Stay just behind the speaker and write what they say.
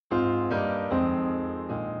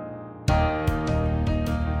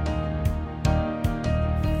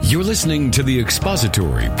You're listening to the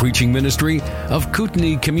expository preaching ministry of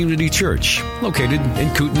Kootenai Community Church, located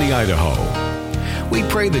in Kootenai, Idaho. We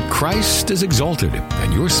pray that Christ is exalted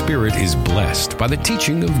and your spirit is blessed by the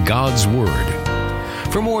teaching of God's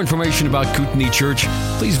Word. For more information about Kootenai Church,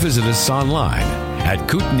 please visit us online at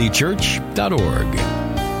kootenaichurch.org.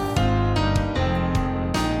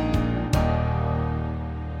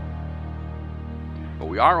 Well,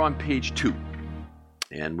 we are on page 2,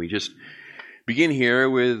 and we just begin here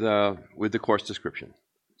with the course description.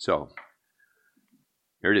 So,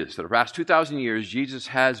 here it is. For the past 2,000 years, Jesus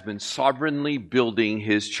has been sovereignly building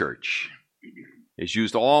his church. He's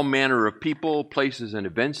used all manner of people, places, and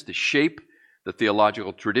events to shape the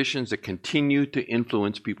theological traditions that continue to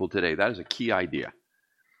influence people today. That is a key idea.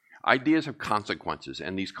 Ideas have consequences,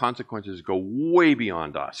 and these consequences go way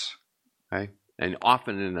beyond us, okay? And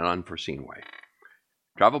often in an unforeseen way.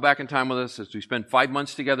 Travel back in time with us as we spend 5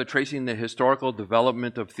 months together tracing the historical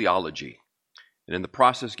development of theology, and in the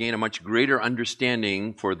process gain a much greater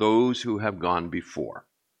understanding for those who have gone before.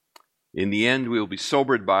 In the end, we will be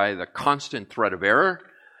sobered by the constant threat of error,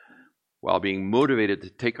 while being motivated to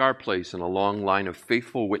take our place in a long line of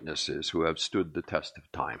faithful witnesses who have stood the test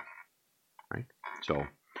of time. Right? So,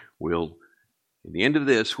 in the end of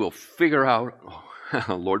this, we'll figure out,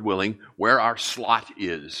 Lord willing, where our slot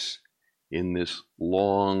is in this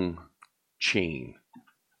long chain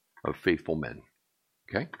of faithful men.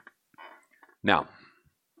 Okay? Now,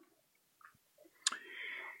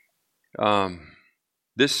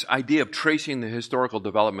 this idea of tracing the historical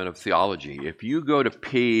development of theology, if you go to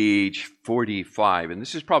page 45, and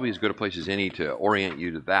this is probably as good a place as any to orient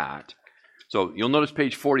you to that. So you'll notice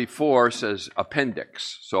page 44 says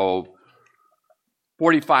appendix. So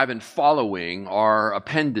 45 and following are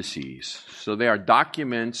appendices. So they are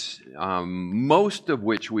documents, most of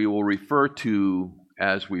which we will refer to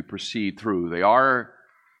as we proceed through. They are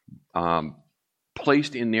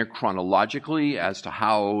placed in there chronologically as to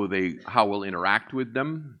how we'll interact with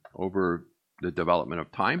them over the development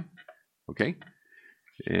of time. Okay?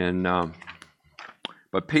 And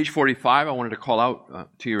but page 45, I wanted to call out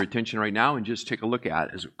to your attention right now and just take a look at,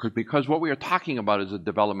 because what we are talking about is the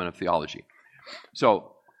development of theology.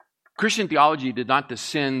 So, Christian theology did not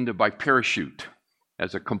descend by parachute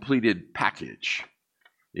as a completed package.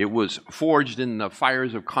 It was forged in the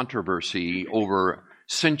fires of controversy over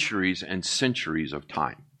centuries and centuries of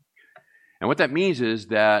time. And what that means is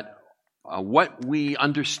that what we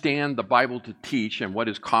understand the Bible to teach and what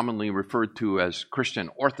is commonly referred to as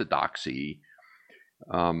Christian orthodoxy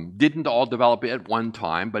didn't all develop at one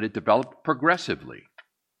time, but it developed progressively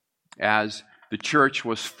as the church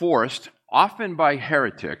was forced, often by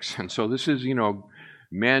heretics, and so this is,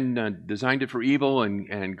 man designed it for evil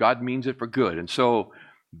and God means it for good. And so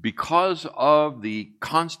because of the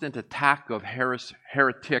constant attack of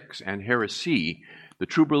heretics and heresy, the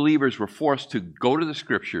true believers were forced to go to the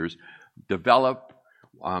Scriptures, develop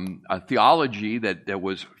a theology that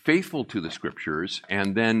was faithful to the Scriptures,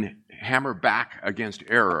 and then hammer back against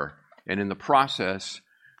error. And in the process,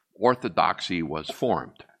 orthodoxy was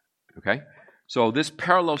formed. Okay? So this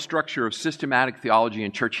parallel structure of systematic theology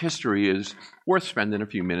in church history is worth spending a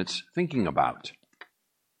few minutes thinking about.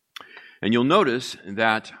 And you'll notice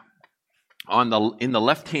that in the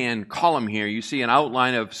left-hand column here, you see an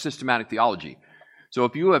outline of systematic theology. So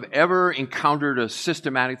if you have ever encountered a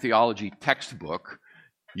systematic theology textbook,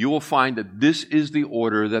 you will find that this is the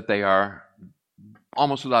order that they are,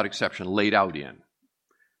 almost without exception, laid out in.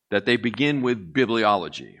 That they begin with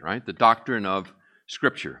bibliology, right? The doctrine of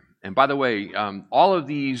Scripture. And by the way, all of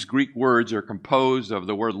these Greek words are composed of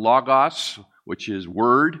the word logos, which is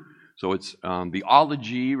word. So it's the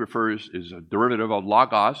ology is a derivative of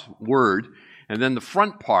logos, word. And then the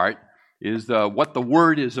front part is what the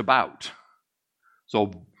word is about.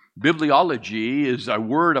 So bibliology is a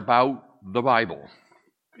word about the Bible,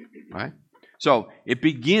 right? So it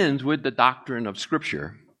begins with the doctrine of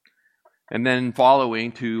Scripture, and then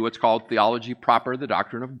following to what's called theology proper, the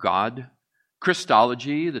doctrine of God.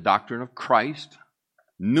 Christology, the doctrine of Christ.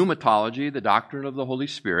 Pneumatology, the doctrine of the Holy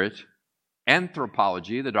Spirit.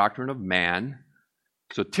 Anthropology, the doctrine of man.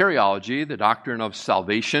 Soteriology, the doctrine of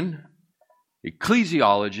salvation.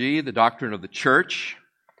 Ecclesiology, the doctrine of the church.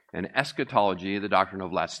 And eschatology, the doctrine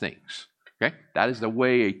of last things. Okay? That is the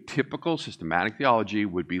way a typical systematic theology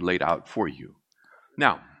would be laid out for you.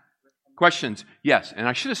 Now, questions? Yes, and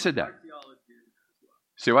I should have said that.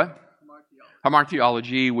 Say what?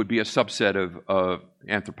 Hamartiology would be a subset of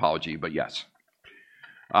anthropology, but yes.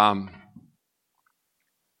 What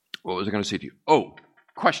was I going to say to you? Oh,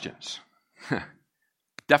 questions.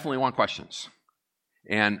 Definitely want questions.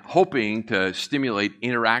 And hoping to stimulate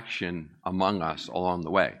interaction among us along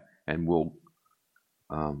the way. And we'll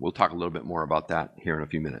talk a little bit more about that here in a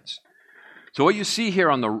few minutes. So what you see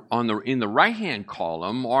here in the right-hand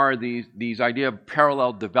column are these idea of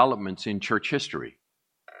parallel developments in church history.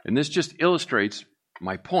 And this just illustrates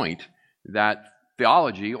my point that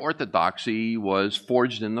theology, orthodoxy, was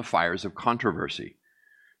forged in the fires of controversy.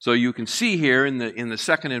 So you can see here in the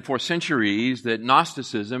 2nd and 4th centuries that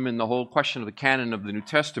Gnosticism and the whole question of the canon of the New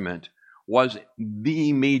Testament was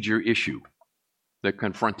the major issue that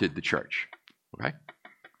confronted the church. Okay?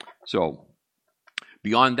 So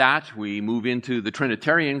beyond that, we move into the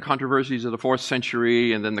Trinitarian controversies of the 4th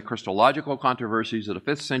century, and then the Christological controversies of the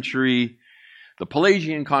 5th century, the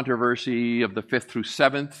Pelagian controversy of the 5th through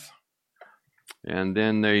 7th, and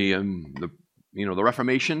then the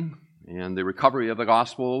Reformation and the recovery of the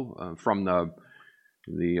gospel from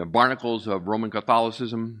the barnacles of Roman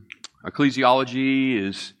Catholicism. Ecclesiology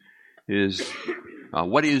is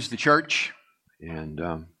what is the church, and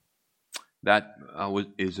that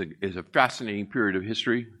is a fascinating period of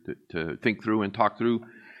history to think through and talk through.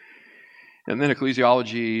 And then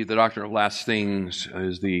ecclesiology, the doctrine of last things,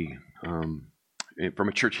 is from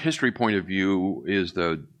a church history point of view, is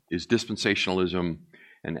dispensationalism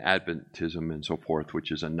and Adventism and so forth,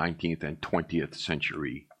 which is a 19th and 20th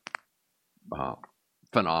century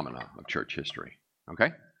phenomena of church history.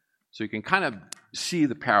 Okay? So you can kind of see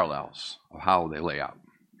the parallels of how they lay out.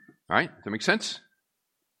 All right? Does that make sense?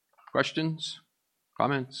 Questions?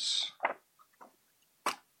 Comments?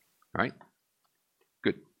 All right?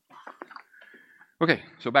 Good. Okay,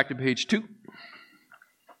 so back to page 2.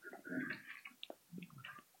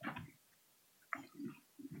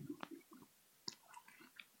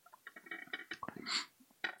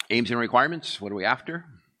 Aims and requirements, what are we after?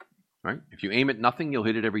 Right? If you aim at nothing, you'll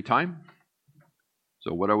hit it every time.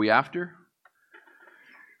 So what are we after?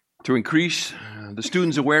 To increase the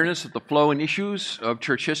students' awareness of the flow and issues of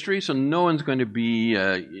church history. So no one's going to be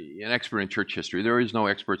an expert in church history. There is no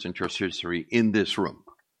experts in church history in this room.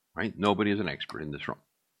 Right? Nobody is an expert in this room.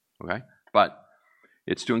 Okay? But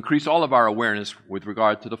it's to increase all of our awareness with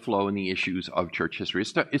regard to the flow and the issues of church history.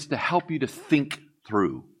 It's to help you to think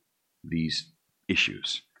through these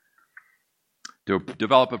issues. To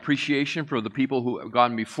develop appreciation for the people who have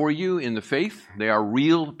gone before you in the faith. They are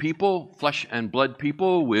real people, flesh and blood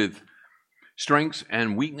people with strengths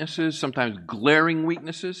and weaknesses, sometimes glaring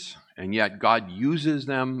weaknesses, and yet God uses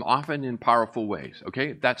them often in powerful ways.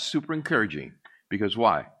 Okay? That's super encouraging. Because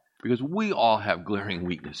why? Because we all have glaring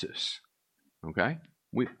weaknesses. Okay?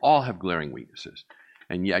 We all have glaring weaknesses.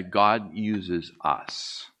 And yet God uses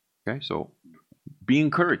us. Okay? So be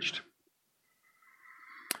encouraged.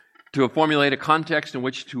 To formulate a context in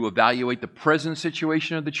which to evaluate the present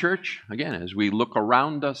situation of the church. Again, as we look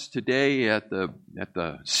around us today at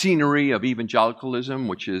the scenery of evangelicalism,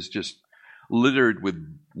 which is just littered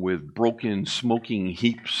with broken, smoking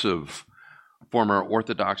heaps of former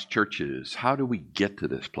Orthodox churches, how do we get to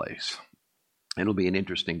this place? It'll be an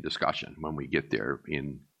interesting discussion when we get there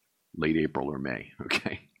in late April or May,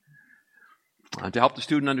 okay? To help the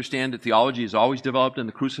student understand that theology is always developed in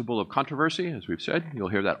the crucible of controversy, as we've said. You'll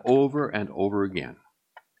hear that over and over again.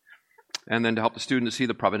 And then to help the student to see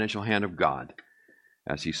the providential hand of God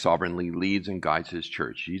as he sovereignly leads and guides his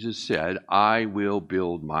church. Jesus said, I will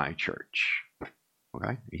build my church.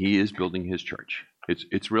 Okay? He is building his church.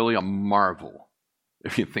 It's really a marvel,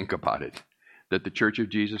 if you think about it, that the Church of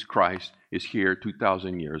Jesus Christ is here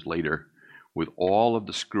 2,000 years later with all of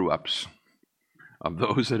the screw-ups of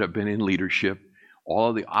those that have been in leadership,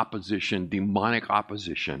 all of the opposition, demonic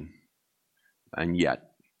opposition, and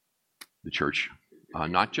yet the church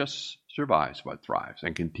not just survives, but thrives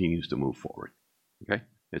and continues to move forward. Okay?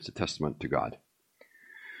 It's a testament to God.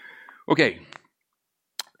 Okay.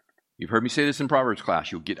 You've heard me say this in Proverbs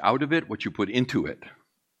class. You'll get out of it what you put into it.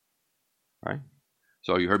 Right?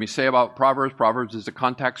 So you heard me say about Proverbs. Proverbs is a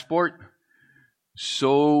contact sport.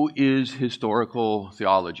 So is historical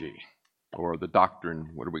theology. Or the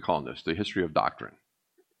doctrine, what are we calling this? The history of doctrine.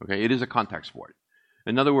 Okay, it is a contact sport.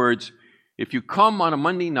 In other words, if you come on a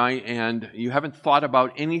Monday night and you haven't thought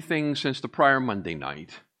about anything since the prior Monday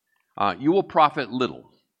night, you will profit little.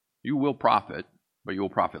 You will profit, but you will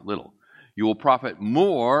profit little. You will profit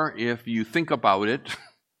more if you think about it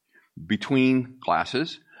between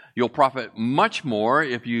classes. You'll profit much more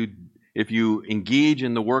if you engage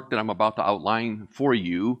in the work that I'm about to outline for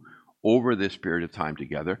you over this period of time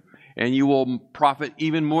together. And you will profit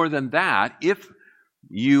even more than that if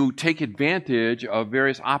you take advantage of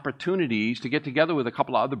various opportunities to get together with a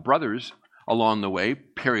couple of other brothers along the way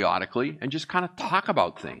periodically and just kind of talk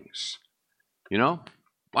about things. You know?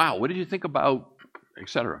 Wow, what did you think about,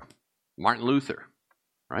 etc.? Martin Luther,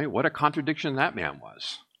 right? What a contradiction that man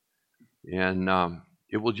was. And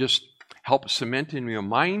it will just help cement in your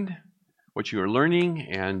mind what you are learning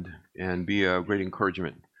and be a great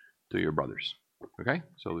encouragement to your brothers. Okay?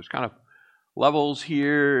 So there's kind of levels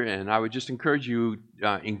here, and I would just encourage you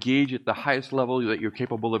engage at the highest level that you're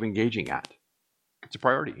capable of engaging at. It's a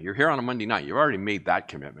priority. You're here on a Monday night. You've already made that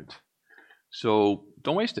commitment. So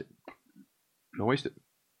don't waste it. Don't waste it.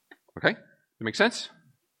 Okay? That make sense?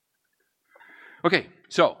 Okay,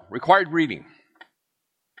 so required reading.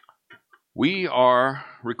 We are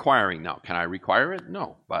requiring now. Can I require it?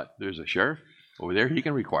 No, but there's a sheriff over there. He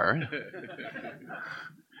can require it.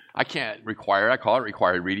 I can't require it. I call it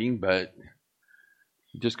required reading, but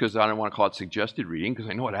just because I don't want to call it suggested reading, because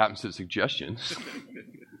I know what happens to suggestions.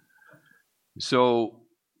 So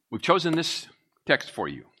we've chosen this text for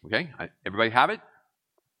you. Okay, everybody have it?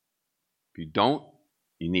 If you don't,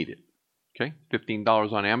 you need it. Okay,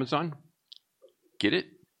 $15 on Amazon. Get it.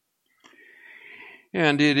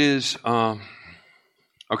 And it is,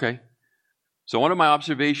 okay. So one of my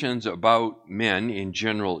observations about men in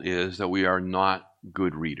general is that we are not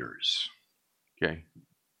good readers. Okay?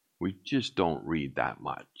 We just don't read that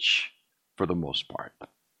much for the most part.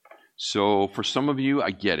 So for some of you,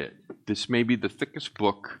 I get it. This may be the thickest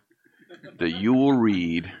book that you will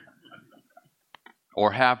read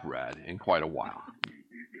or have read in quite a while.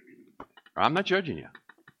 I'm not judging you,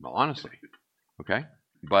 honestly. Okay?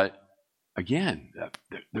 But again,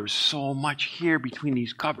 there's so much here between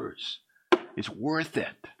these covers. It's worth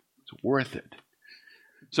it. It's worth it.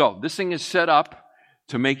 So this thing is set up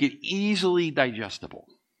to make it easily digestible.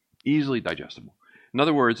 Easily digestible. In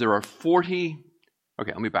other words, there are 40...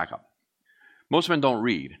 Okay, let me back up. Most men don't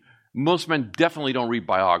read. Most men definitely don't read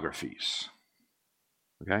biographies.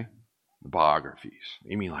 Okay? Biographies.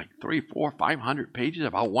 You mean like 300, 400, 500 pages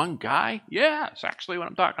about one guy? Yeah, that's actually what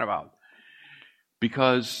I'm talking about.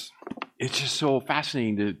 Because it's just so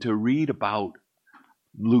fascinating to read about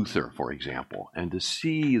Luther, for example, and to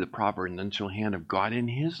see the providential hand of God in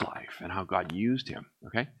his life and how God used him.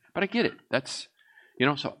 Okay? But I get it. That's,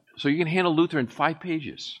 so you can handle Luther in 5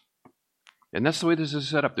 pages. And that's the way this is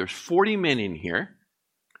set up. There's 40 men in here.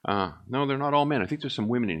 No, they're not all men. I think there's some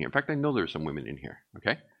women in here. In fact, I know there's some women in here.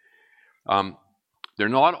 Okay? They're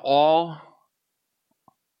not all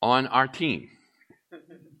on our team.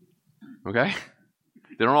 Okay?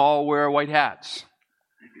 They don't all wear white hats.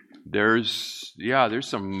 There's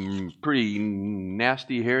some pretty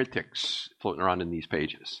nasty heretics floating around in these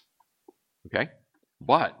pages. Okay?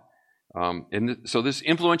 But, so this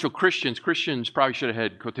influential Christians probably should have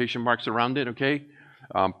had quotation marks around it, okay?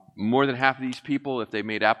 More than half of these people, if they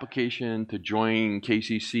made application to join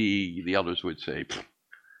KCC, the elders would say,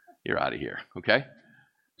 you're out of here, okay?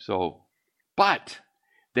 So, but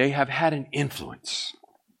they have had an influence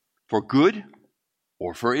for good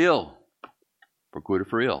or for ill. For good or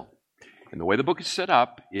for ill. And the way the book is set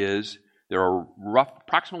up is there are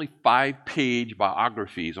approximately 5-page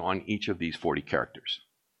biographies on each of these 40 characters.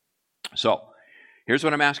 So, here's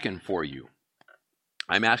what I'm asking for you.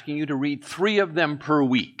 I'm asking you to read 3 of them per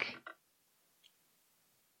week.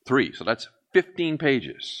 3, so that's 15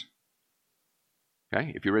 pages.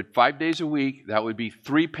 Okay, if you read 5 days a week, that would be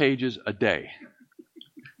 3 pages a day.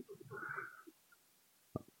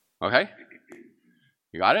 Okay?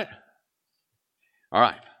 You got it? All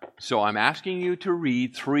right. So I'm asking you to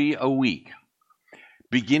read 3 a week.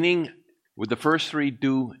 Beginning with the first 3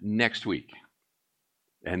 due next week.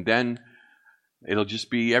 And then it'll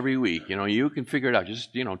just be every week. You can figure it out.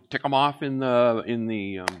 Just, tick them off in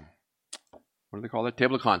the what do they call it?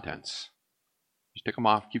 Table of contents. Just tick them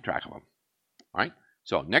off, keep track of them. All right?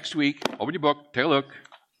 So next week, open your book, take a look.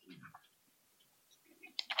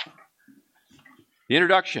 The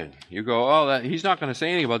introduction. You go, he's not going to say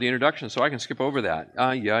anything about the introduction, so I can skip over that.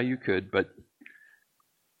 Yeah, you could, but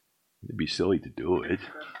it'd be silly to do it. The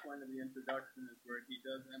best point of the introduction is where he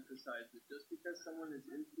does emphasize that just because someone is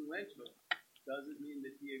influential doesn't mean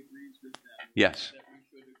that he agrees with them. Yes. That we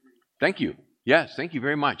should agree. Thank you. Yes, thank you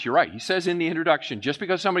very much. You're right. He says in the introduction, just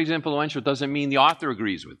because somebody's influential doesn't mean the author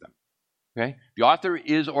agrees with them. Okay? The author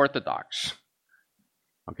is orthodox.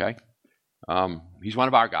 Okay? He's one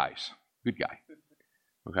of our guys. Good guy.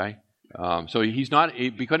 Okay? So he's not,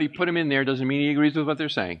 because he put him in there doesn't mean he agrees with what they're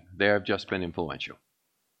saying. They have just been influential.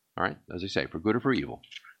 All right? As I say, for good or for evil.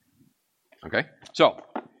 Okay? So,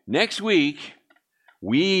 next week,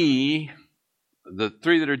 the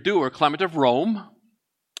 3 that are due are Clement of Rome.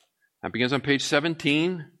 That begins on page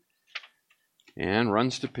 17 and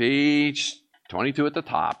runs to page 22 at the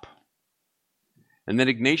top. And then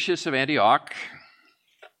Ignatius of Antioch.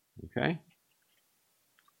 Okay?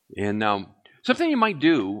 And something you might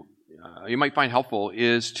do, you might find helpful,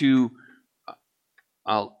 is to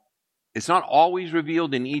It's not always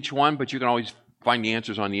revealed in each one, but you can always find the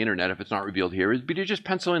answers on the internet if it's not revealed here. But you just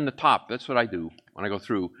pencil in the top. That's what I do when I go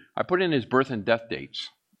through. I put in his birth and death dates.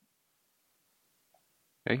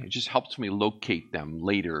 Okay? It just helps me locate them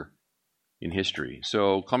later in history.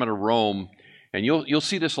 So Clement of Rome, and you'll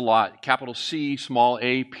see this a lot, capital C, small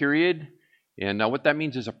a, period. And what that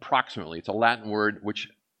means is approximately. It's a Latin word which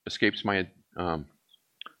escapes my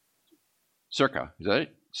circa. Is that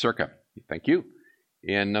it? Circa. Thank you.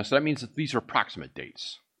 And so that means that these are approximate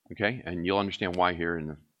dates. Okay? And you'll understand why here in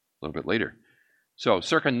a little bit later. So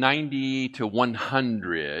circa 90 to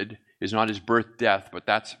 100 is not his birth, death, but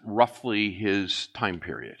that's roughly his time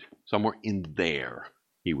period. Somewhere in there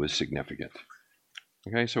he was significant.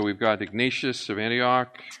 Okay, so we've got Ignatius of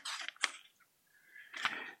Antioch.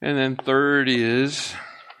 And then third is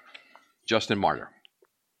Justin Martyr.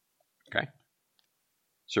 Okay?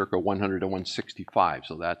 Circa 100 to 165.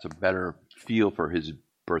 So that's a better feel for his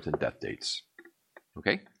birth and death dates.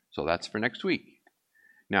 Okay? So that's for next week.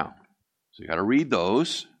 Now, so you got to read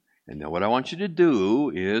those. And then what I want you to do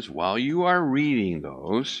is, while you are reading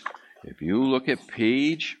those, if you look at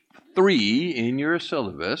page 3 in your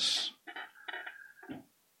syllabus,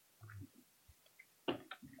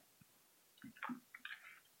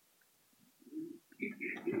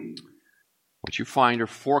 what you find are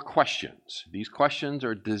 4 questions. These questions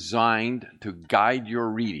are designed to guide your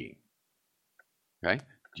reading. Okay?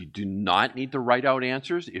 You do not need to write out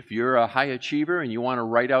answers. If you're a high achiever and you want to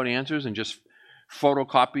write out answers and just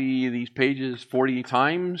photocopy these pages 40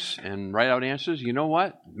 times and write out answers, you know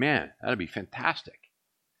what? Man, that'd be fantastic.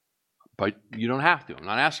 But you don't have to. I'm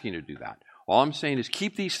not asking you to do that. All I'm saying is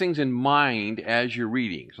keep these things in mind as you're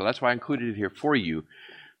reading. So that's why I included it here for you.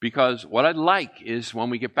 Because what I'd like is when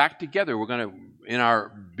we get back together, we're going to, in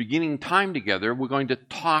our beginning time together, we're going to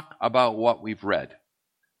talk about what we've read.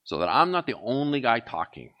 So that I'm not the only guy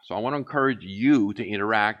talking. So I want to encourage you to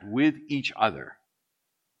interact with each other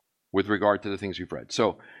with regard to the things we've read.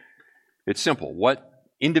 So it's simple. What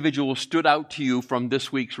individual stood out to you from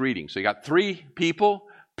this week's reading? So you got 3 people.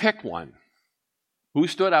 Pick one. Who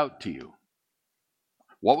stood out to you?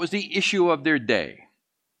 What was the issue of their day?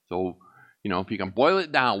 So, if you can boil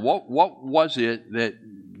it down, what was it that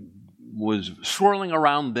was swirling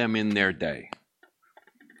around them in their day?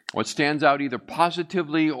 What stands out either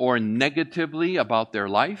positively or negatively about their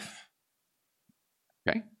life?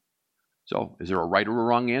 Okay? So, is there a right or a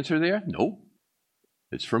wrong answer there? No.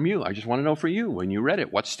 It's from you. I just want to know for you, when you read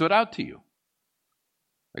it, what stood out to you?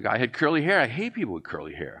 The guy had curly hair. I hate people with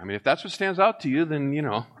curly hair. I mean, if that's what stands out to you, then,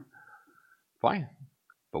 fine.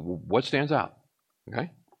 But what stands out?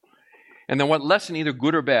 Okay? And then what lesson, either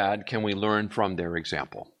good or bad, can we learn from their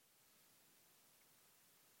example?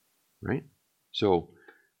 Right? So,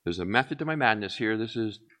 there's a method to my madness here. This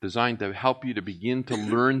is designed to help you to begin to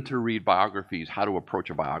learn to read biographies, how to approach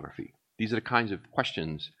a biography. These are the kinds of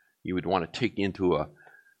questions you would want to take into a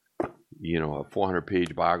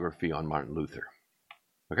 400-page biography on Martin Luther.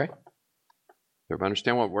 Okay? Everybody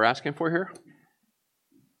understand what we're asking for here?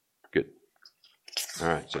 Good. All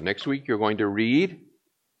right, so next week you're going to read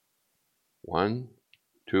 1,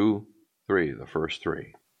 2, 3, the first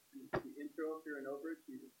 3. The intro if you're an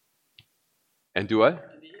overachiever. And do what?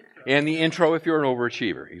 And the intro if you're an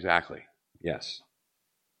overachiever. Exactly. Yes.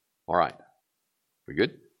 All right. We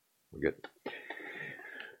good? We're good.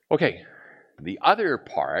 Okay. The other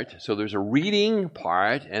part, so there's a reading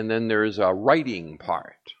part and then there's a writing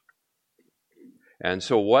part. And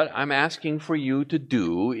so what I'm asking for you to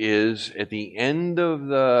do is at the end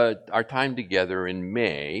of our time together in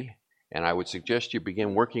May, and I would suggest you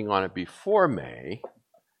begin working on it before May,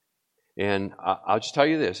 and I'll just tell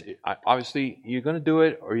you this, obviously you're going to do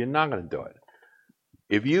it or you're not going to do it.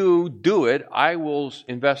 If you do it, I will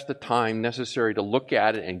invest the time necessary to look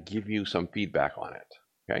at it and give you some feedback on it.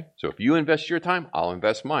 Okay? So if you invest your time, I'll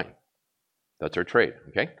invest mine. That's our trade.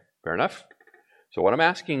 Okay? Fair enough? So what I'm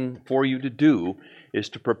asking for you to do is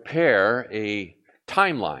to prepare a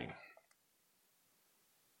timeline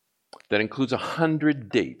that includes 100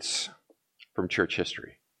 dates from church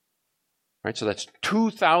history. Right? So that's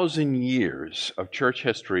 2,000 years of church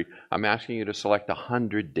history. I'm asking you to select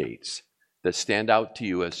 100 dates that stand out to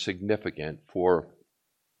you as significant for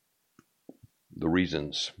the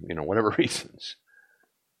reasons, whatever reasons.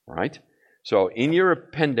 All right? So in your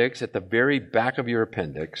appendix, at the very back of your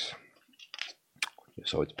appendix,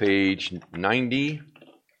 so it's page 90.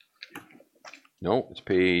 No, it's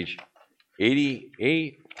page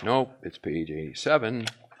 88. No, it's page 87.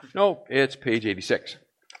 No, it's page 86.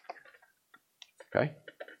 Okay?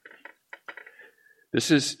 This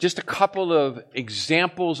is just a couple of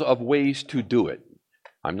examples of ways to do it.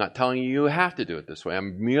 I'm not telling you have to do it this way.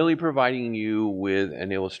 I'm merely providing you with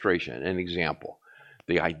an illustration, an example.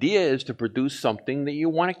 The idea is to produce something that you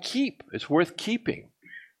want to keep. It's worth keeping.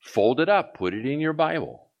 Fold it up, put it in your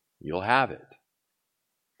Bible. You'll have it.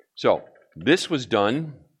 So, this was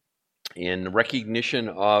done in recognition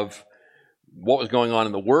of what was going on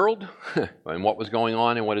in the world and what was going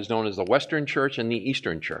on in what is known as the Western Church and the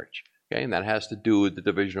Eastern Church. Okay, and that has to do with the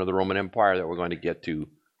division of the Roman Empire that we're going to get to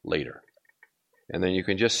later. And then you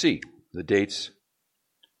can just see the dates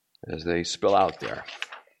as they spill out there.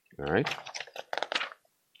 All right?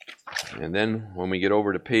 And then when we get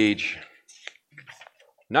over to page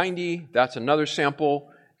 90, that's another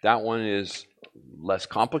sample. That one is less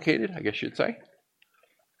complicated, I guess you'd say.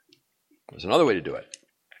 There's another way to do it.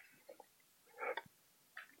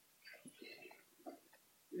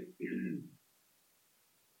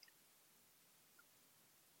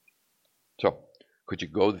 So, could you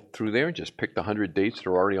go through there and just pick the 100 dates that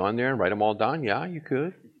are already on there and write them all down? Yeah, you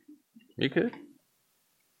could. You could.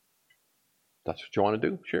 That's what you want to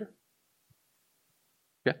do? Sure.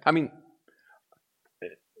 Yeah, I mean,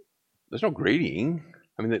 there's no grading.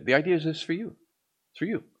 I mean, the idea is this for you. It's for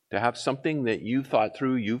you to have something that you've thought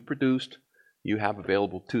through, you've produced, you have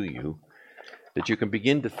available to you, that you can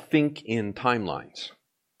begin to think in timelines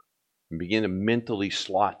and begin to mentally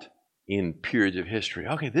slot in periods of history.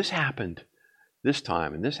 Okay, this happened this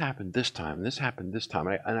time, and this happened this time, and this happened this time.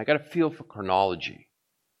 And I got a feel for chronology,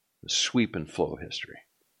 the sweep and flow of history.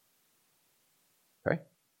 Okay?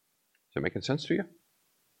 Is that making sense to you?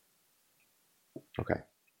 Okay.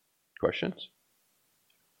 Questions?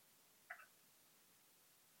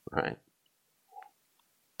 All right.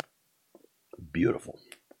 Beautiful.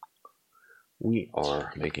 We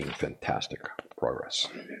are making fantastic progress.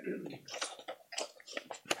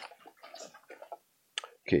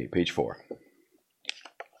 Okay, page 4.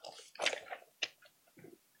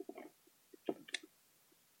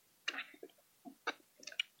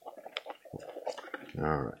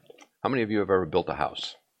 All right. How many of you have ever built a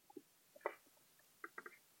house?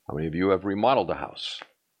 How many of you have remodeled a house?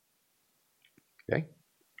 Okay.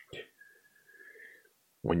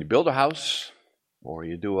 When you build a house or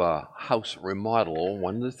you do a house remodel,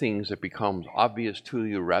 one of the things that becomes obvious to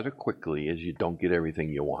you rather quickly is you don't get everything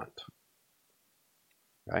you want.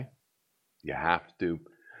 Okay? You have to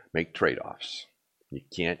make trade-offs. You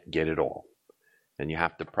can't get it all. And you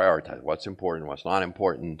have to prioritize what's important, what's not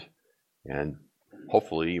important, and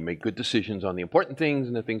hopefully you make good decisions on the important things,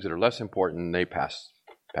 and the things that are less important, they pass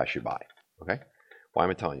you by. Okay? Why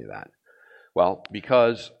am I telling you that? Well,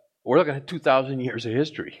 because we're looking at 2,000 years of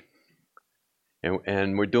history.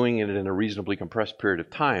 And we're doing it in a reasonably compressed period of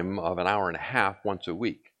time of an hour and a half once a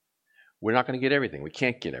week. We're not going to get everything. We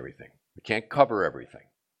can't get everything. We can't cover everything.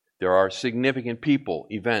 There are significant people,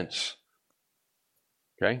 events,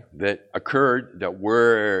 okay, that occurred that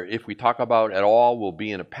we're, if we talk about at all, will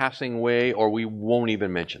be in a passing way, or we won't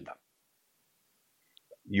even mention them.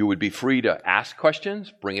 You would be free to ask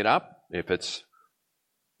questions, bring it up. If it's,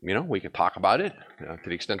 we could talk about it to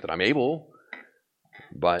the extent that I'm able.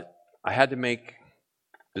 But I had to make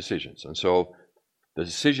decisions. And so the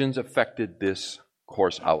decisions affected this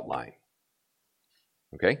course outline.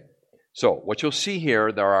 Okay? So what you'll see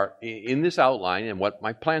here, there are, in this outline, and what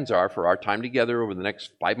my plans are for our time together over the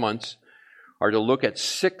next 5 months, are to look at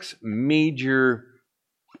 6 major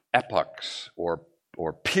epochs or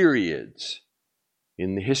periods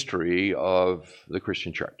in the history of the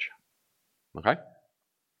Christian church. Okay?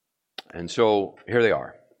 And so here they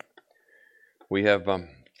are. We have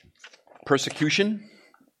persecution,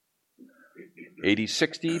 AD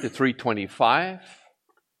 60 to 325.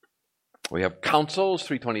 We have councils,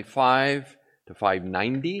 325 to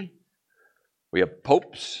 590. We have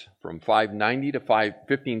popes from 590 to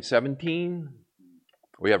 1517.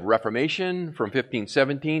 We have Reformation from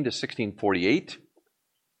 1517 to 1648.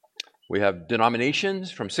 We have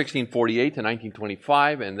denominations from 1648 to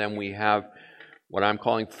 1925. And then we have what I'm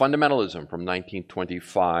calling fundamentalism from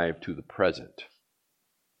 1925 to the present.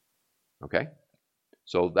 Okay?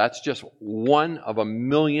 So that's just one of a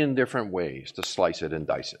million different ways to slice it and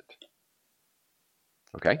dice it.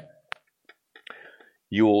 Okay?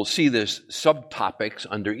 You will see this subtopics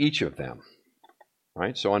under each of them.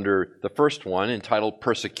 Right? So under the first one, entitled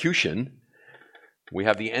Persecution, we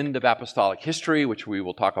have the end of apostolic history, which we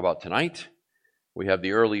will talk about tonight. We have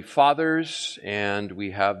the early fathers, and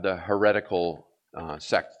we have the heretical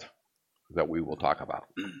sect that we will talk about.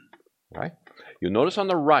 Right? You'll notice on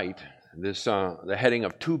the right this the heading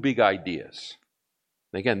of 2 big ideas.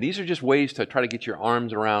 And again, these are just ways to try to get your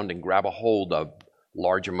arms around and grab a hold of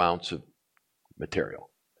large amounts of material.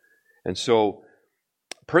 And so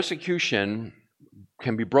persecution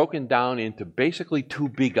can be broken down into basically two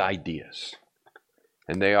big ideas.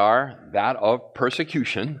 And they are that of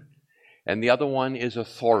persecution, and the other one is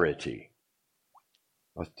authority.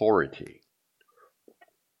 Authority.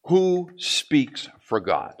 Who speaks for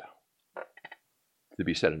God? To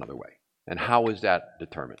be said another way. And how is that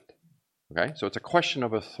determined? Okay, so it's a question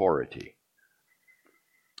of authority.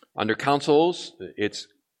 Under councils, it's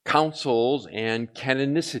councils and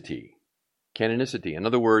canonicity. Canonicity. In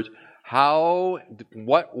other words,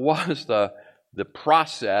 what was the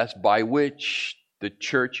process by which the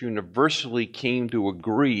church universally came to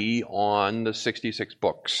agree on the 66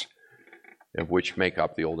 books of which make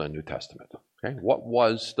up the Old and New Testament? Okay, what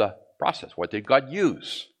was the process? What did God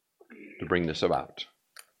use to bring this about?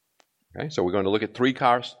 Okay, so we're going to look at three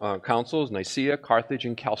councils: Nicaea, Carthage,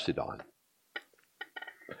 and Chalcedon.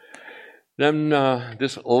 Then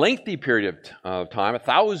this lengthy period of time,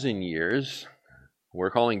 1,000 years,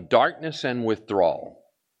 we're calling darkness and withdrawal.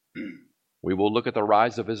 We will look at the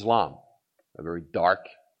rise of Islam, a very dark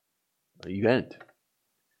event.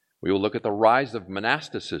 We will look at the rise of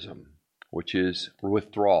monasticism, which is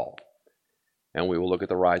withdrawal. And we will look at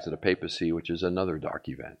the rise of the papacy, which is another dark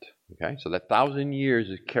event. Okay, so that 1,000 years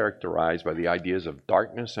is characterized by the ideas of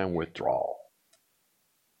darkness and withdrawal.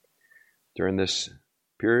 During this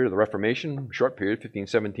period of the Reformation, short period,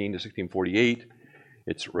 1517 to 1648,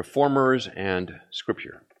 it's reformers and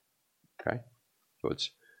scripture. Okay, so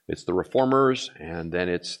it's the reformers, and then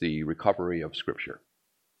it's the recovery of scripture.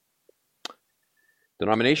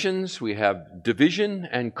 Denominations, we have division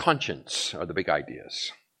and conscience are the big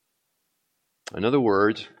ideas. In other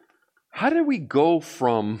words, how did we go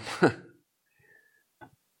from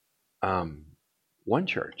one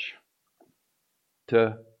church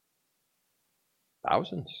to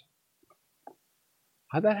thousands?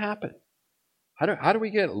 How'd that happen? How do we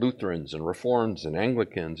get Lutherans and Reforms and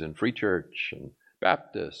Anglicans and Free Church and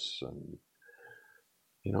Baptists and,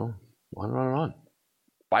 on and on and on.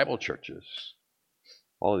 Bible churches,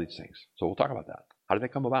 all of these things. So we'll talk about that. How did they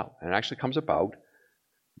come about? And it actually comes about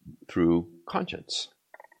through conscience,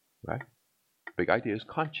 right? Big idea is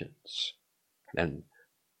conscience. And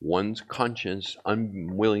one's conscience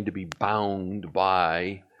unwilling to be bound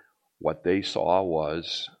by what they saw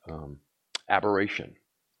was aberration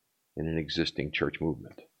in an existing church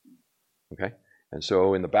movement. Okay? And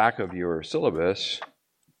so in the back of your syllabus,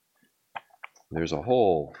 there's a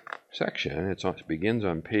whole section. It begins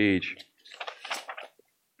on page...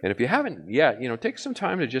 And if you haven't yet, take some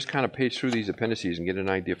time to just kind of page through these appendices and get an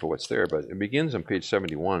idea for what's there. But it begins on page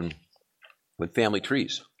 71 with family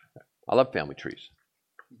trees. I love family trees.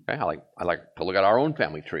 Okay? I like to look at our own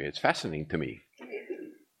family tree. It's fascinating to me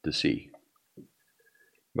to see.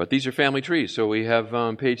 But these are family trees. So we have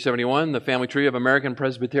on page 71, the family tree of American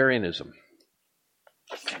Presbyterianism.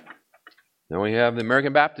 Then we have the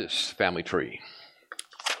American Baptist family tree.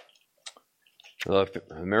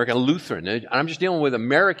 American Lutheran. I'm just dealing with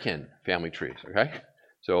American family trees, okay?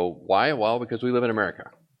 So why? Well, because we live in America.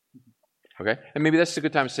 Okay? And maybe that's a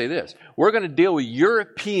good time to say this. We're going to deal with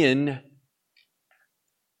European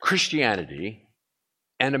Christianity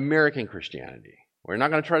and American Christianity. We're not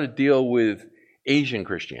going to try to deal with Asian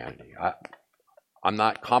Christianity. I'm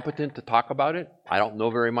not competent to talk about it. I don't know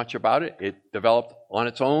very much about it. It developed on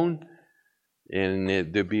its own, and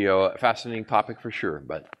it'd be a fascinating topic for sure,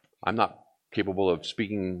 but I'm not capable of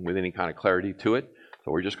speaking with any kind of clarity to it.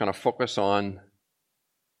 So we're just going to focus on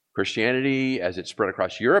Christianity as it spread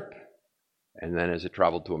across Europe and then as it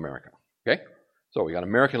traveled to America. Okay? So we got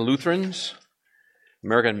American Lutherans,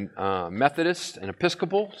 American Methodists and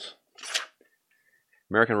Episcopals,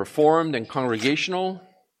 American Reformed and Congregational,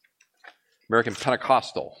 American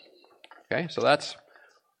Pentecostal. Okay? So that's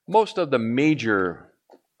most of the major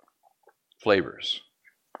flavors.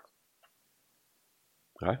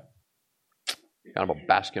 Okay? Kind of a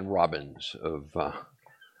Baskin-Robbins of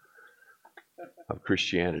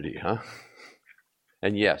Christianity, huh?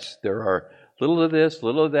 And yes, there are little of this,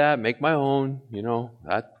 little of that, make my own,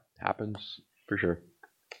 that happens for sure.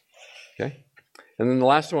 Okay? And then the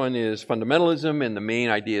last one is fundamentalism, and the main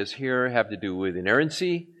ideas here have to do with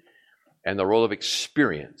inerrancy and the role of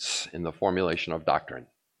experience in the formulation of doctrine.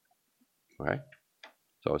 Okay?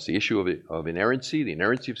 So it's the issue of inerrancy. The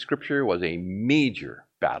inerrancy of Scripture was a major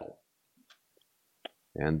battle.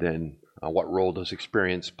 And then what role does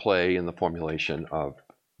experience play in the formulation of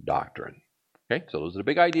doctrine? Okay, so those are the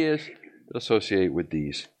big ideas that associate with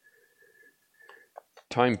these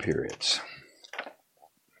time periods.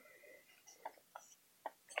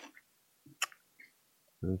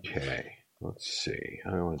 Okay, let's see.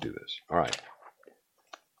 How do I want to do this? All right.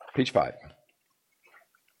 Page 5.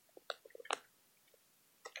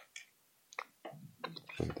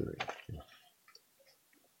 130.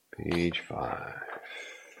 Page 5.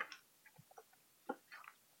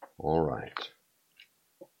 All right.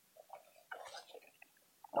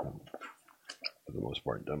 For the most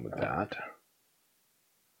part, done with that.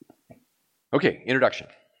 Okay, introduction.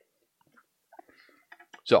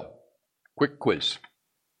 So, quick quiz.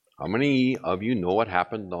 How many of you know what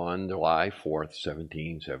happened on July 4th,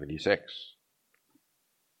 1776?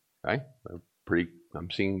 Okay,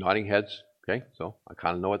 I'm seeing nodding heads. Okay, so I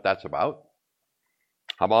kind of know what that's about.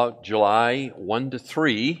 How about July 1 to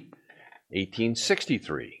 3,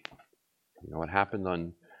 1863? You know what happened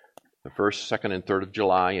on the 1st, 2nd, and 3rd of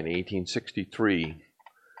July in 1863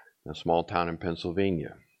 in a small town in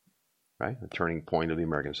Pennsylvania, right? The turning point of the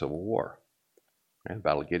American Civil War, right?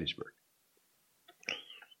 Battle of Gettysburg.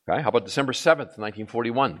 Okay, how about December 7th,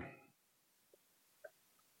 1941?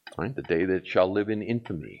 Right, the day that shall live in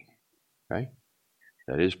infamy, okay?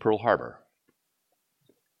 That is Pearl Harbor.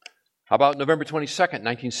 How about November 22nd,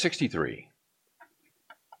 1963?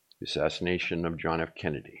 The assassination of John F.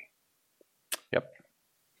 Kennedy. Yep.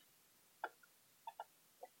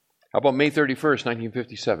 How about May 31st,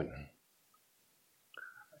 1957?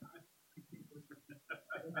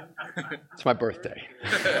 It's my birthday.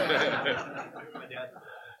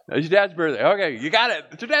 It's your dad's birthday. Okay, you got it.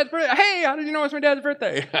 It's your dad's birthday. Hey, how did you know it's my dad's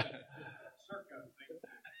birthday?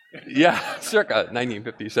 Yeah, circa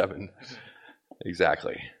 1957.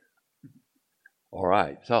 Exactly. All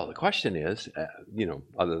right. So the question is,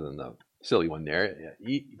 other than the silly one there,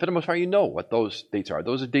 for the most part, you know what those dates are.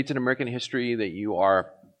 Those are dates in American history that you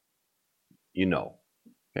know.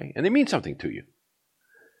 Okay? And they mean something to you.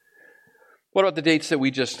 What about the dates that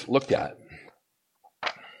we just looked at?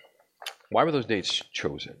 Why were those dates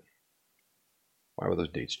chosen?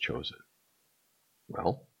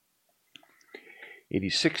 Well,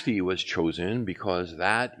 8060 was chosen because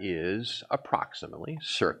that is approximately,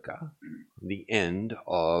 circa, the end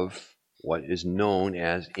of what is known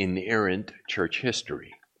as inerrant church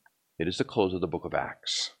history. It is the close of the book of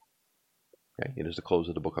Acts. Okay? It is the close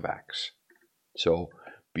of the book of Acts. So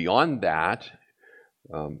beyond that,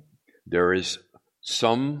 there is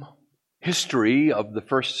some history of the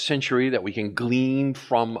first century that we can glean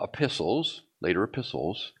from later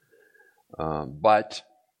epistles, but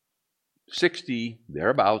 60,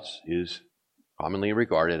 thereabouts, is commonly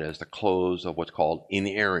regarded as the close of what's called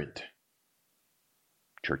inerrant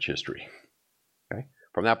church history. Okay?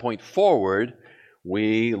 From that point forward,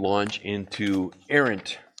 we launch into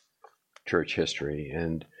errant church history,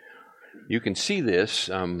 and you can see this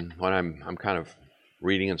when I'm kind of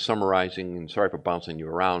reading and summarizing, and sorry for bouncing you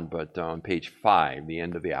around, but on page 5, the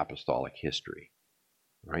end of the apostolic history,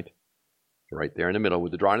 right? Right there in the middle,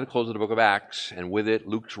 with the drawing to the close of the book of Acts, and with it,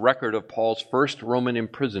 Luke's record of Paul's first Roman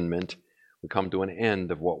imprisonment, we come to an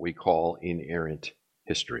end of what we call inerrant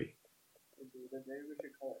history. Maybe we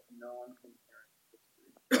should call it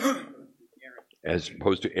non-concurrent history. As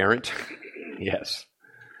opposed to errant? Yes,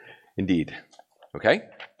 indeed. Okay?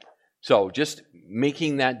 So just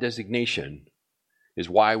making that designation is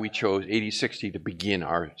why we chose 8060 to begin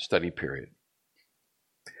our study period.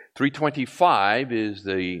 325 is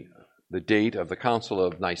the date of the Council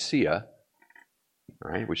of Nicaea,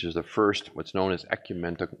 right, which is the first, what's known as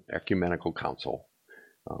ecumenical council,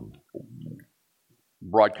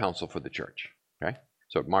 broad council for the church. Okay,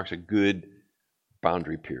 so it marks a good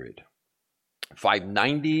boundary period.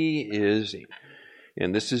 590 is,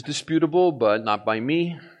 and this is disputable, but not by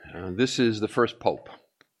me, this is the first pope.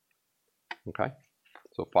 Okay,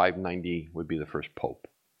 so 590 would be the first pope.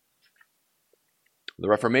 The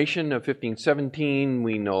Reformation of 1517,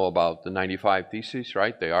 we know about the 95 Theses,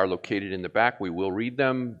 right? They are located in the back. We will read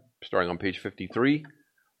them starting on page 53.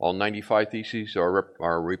 All 95 Theses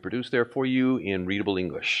are reproduced there for you in readable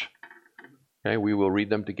English. Okay, we will read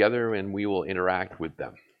them together and we will interact with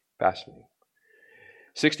them. Fascinating.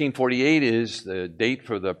 1648 is the date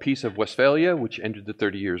for the Peace of Westphalia, which ended the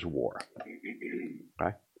 30 Years' War,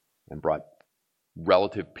 okay, and brought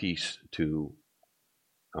relative peace to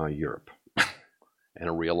Europe and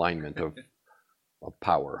a realignment of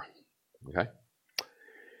power. Okay.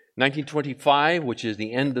 1925, which is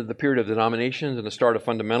the end of the period of denominations and the start of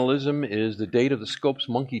fundamentalism, is the date of the Scopes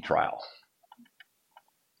monkey trial.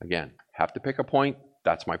 Again, have to pick a point.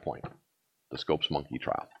 That's my point. The Scopes monkey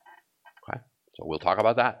trial. Okay. So we'll talk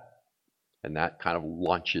about that. And that kind of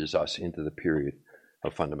launches us into the period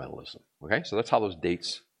of fundamentalism. Okay. So that's how those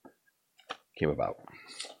dates came about.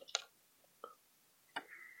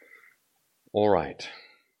 All right.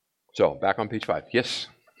 So back on page 5. Yes?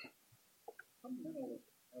 Fundamentalism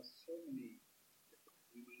has so many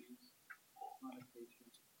meanings,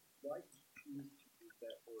 connotations. Why choose to use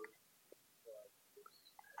that word?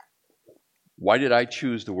 Why did I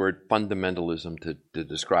choose the word fundamentalism to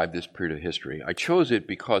describe this period of history? I chose it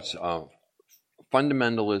because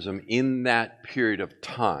fundamentalism in that period of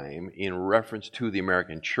time, in reference to the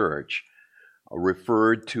American church,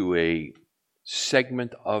 referred to a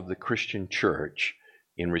segment of the Christian church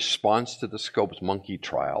in response to the Scopes monkey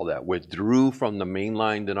trial that withdrew from the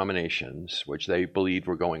mainline denominations, which they believed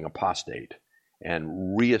were going apostate,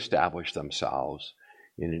 and reestablished themselves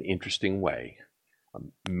in an interesting way.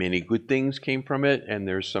 Many good things came from it, and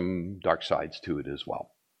there's some dark sides to it as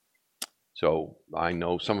well. So I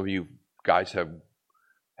know some of you guys have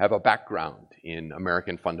a background in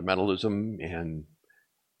American fundamentalism, and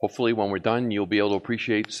hopefully when we're done, you'll be able to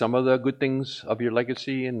appreciate some of the good things of your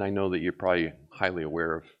legacy, and I know that you're probably highly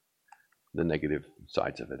aware of the negative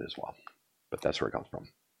sides of it as well. But that's where it comes from.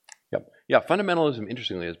 Yep. Yeah, fundamentalism,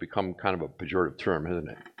 interestingly, has become kind of a pejorative term,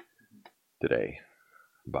 hasn't it, today?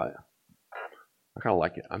 But I kind of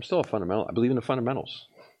like it. I'm still a fundamental. I believe in the fundamentals.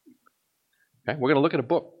 Okay, we're going to look at a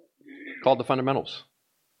book called The Fundamentals.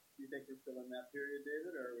 Do you think we're still in that period,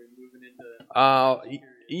 David, or are we moving into...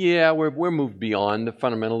 Yeah, we're moved beyond the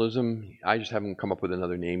fundamentalism. I just haven't come up with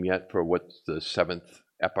another name yet for what's the seventh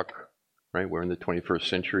epoch, right? We're in the 21st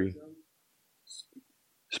century.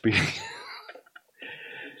 Speaking.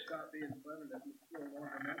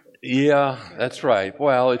 Yeah, that's right.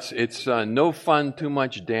 Well, it's no fun, too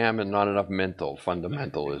much damn, and not enough mental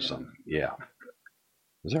fundamentalism. Yeah.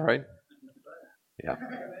 Is that right? Yeah.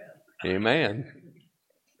 Amen.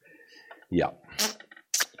 Yeah.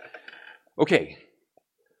 Okay.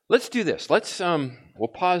 Let's do this. We'll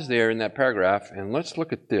pause there in that paragraph and let's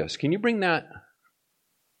look at this. Can you bring that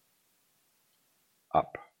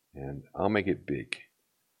up? And I'll make it big.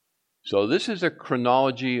 So this is a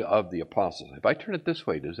chronology of the apostles. If I turn it this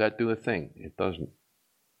way, does that do a thing? It doesn't.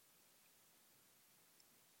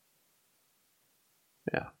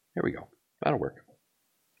 Yeah, here we go. That'll work.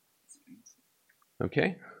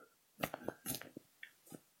 Okay?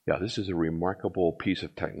 Yeah, this is a remarkable piece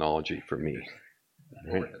of technology for me.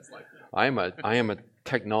 Right? I am a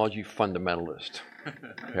technology fundamentalist.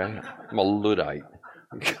 Okay? I'm a Luddite.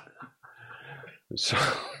 So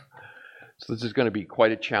this is going to be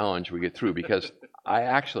quite a challenge we get through, because I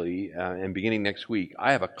actually, and beginning next week,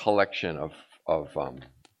 I have a collection of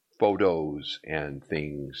photos and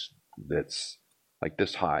things that's like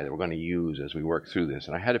this high that we're going to use as we work through this.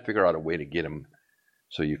 And I had to figure out a way to get them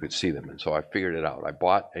so you could see them. And so I figured it out. I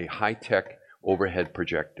bought a high-tech overhead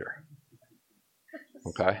projector.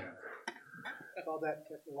 Okay? I call that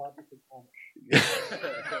technologically Amish.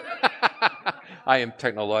 I am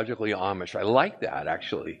technologically Amish. I like that,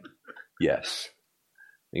 actually. Yes,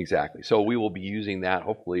 exactly. So we will be using that.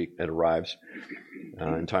 Hopefully it arrives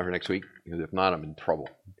in time for next week, because if not, I'm in trouble.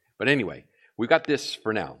 But anyway, we've got this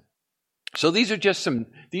for now. So these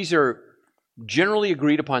are generally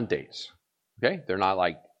agreed upon dates. Okay? They're not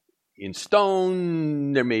like in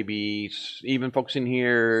stone. There may be even folks in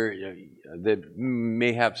here that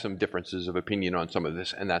may have some differences of opinion on some of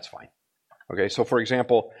this, and that's fine. Okay, so for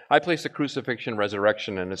example, I place the crucifixion,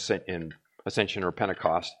 resurrection, and ascension or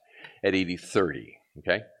Pentecost at AD 30.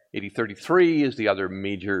 Okay, AD 33 is the other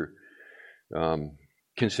major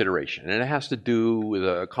consideration, and it has to do with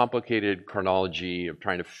a complicated chronology of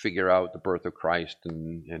trying to figure out the birth of Christ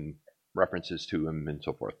and references to him and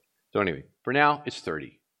so forth. So anyway, for now, it's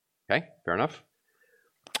 30. Okay, fair enough.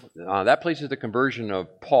 That places the conversion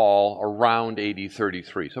of Paul around AD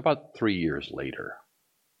 33, so about 3 years later.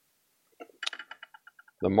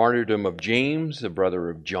 The martyrdom of James, the brother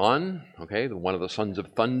of John, okay, one of the sons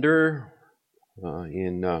of thunder,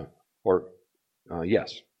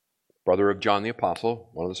 brother of John the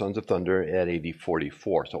Apostle, one of the sons of thunder, at AD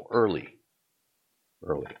 44, so early.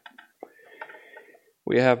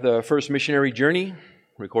 We have the first missionary journey,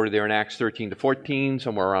 recorded there in Acts 13 to 14,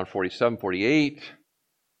 somewhere around 47, 48.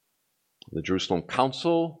 The Jerusalem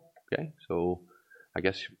Council, okay, so I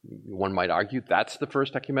guess one might argue that's the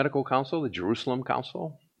first ecumenical council, the Jerusalem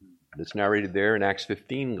Council. It's narrated there in Acts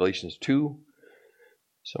 15, Galatians 2,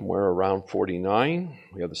 somewhere around 49.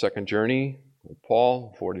 We have the second journey of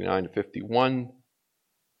Paul, 49 to 51.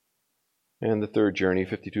 And the third journey,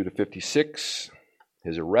 52 to 56.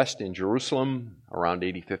 His arrest in Jerusalem, around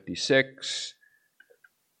AD 56.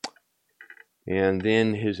 And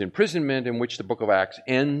then his imprisonment, in which the book of Acts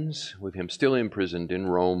ends, with him still imprisoned in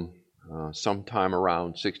Rome, sometime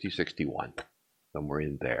around 60-61, somewhere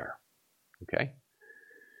in there. Okay?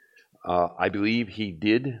 I believe he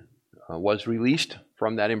was released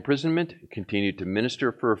from that imprisonment, continued to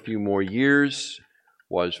minister for a few more years,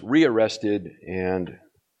 was rearrested, and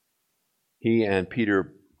he and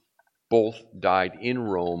Peter both died in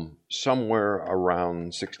Rome somewhere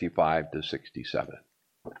around 65 to 67.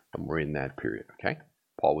 Somewhere in that period, okay?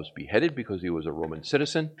 Paul was beheaded because he was a Roman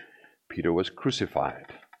citizen. Peter was crucified.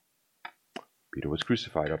 Peter was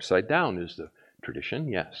crucified upside down is the tradition,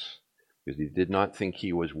 yes, because he did not think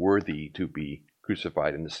he was worthy to be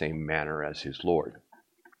crucified in the same manner as his Lord.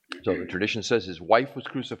 So the tradition says his wife was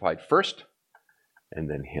crucified first, and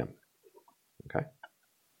then him. Okay.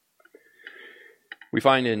 We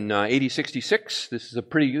find in AD 66, this is a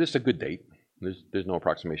good date. There's no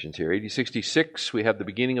approximations here. AD 66, we have the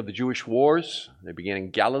beginning of the Jewish wars. They began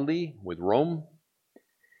in Galilee with Rome,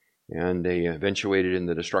 and they eventuated in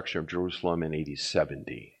the destruction of Jerusalem in AD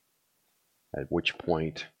 70, at which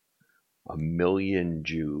point 1 million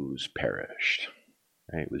Jews perished.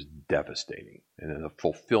 It was devastating. And then the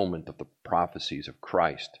fulfillment of the prophecies of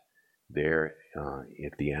Christ there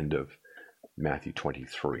at the end of Matthew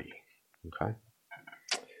 23. Okay?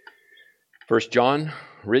 1 John,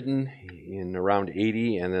 written in around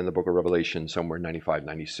 80, and then the book of Revelation somewhere 95,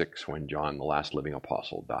 96, when John, the last living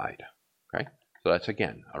apostle, died. Okay? So that's,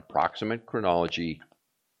 again, an approximate chronology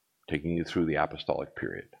taking you through the apostolic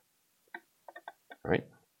period. All right?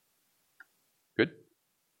 Good?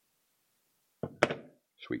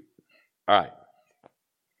 Sweet. All right.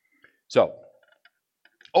 So,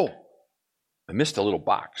 I missed a little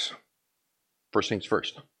box. First things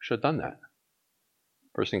first. Should have done that.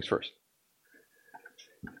 First things first.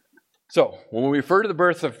 So, when we refer to the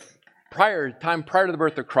birth of prior to the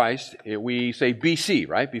birth of Christ, we say BC,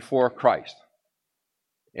 right? Before Christ.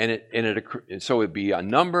 So it'd be a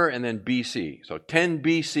number and then BC. So 10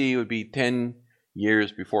 BC would be 10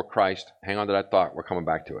 years before Christ. Hang on to that thought. We're coming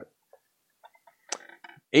back to it.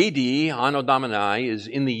 AD, Anno Domini, is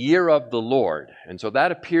in the year of the Lord. And so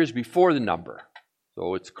that appears before the number.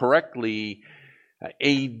 So it's correctly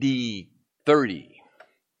AD 30.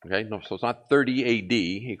 Okay, no, so it's not 30 AD.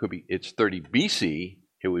 It's 30 BC.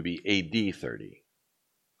 It would be AD 30.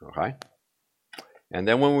 Okay? And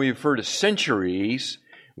then when we refer to centuries,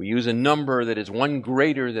 we use a number that is one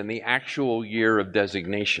greater than the actual year of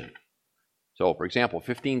designation. So, for example,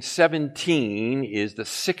 1517 is the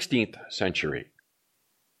 16th century.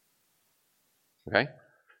 Okay?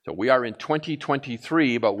 So we are in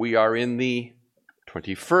 2023, but we are in the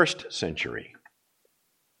 21st century.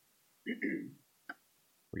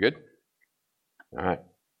 We good? All right.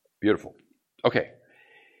 Beautiful. Okay.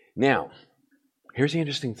 Now, here's the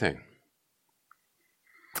interesting thing.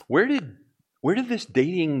 Where did this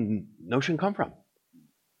dating notion come from?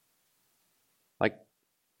 Like,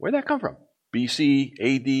 where'd that come from? BC,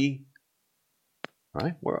 AD,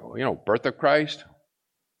 right? Birth of Christ.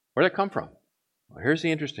 Where'd that come from? Well, here's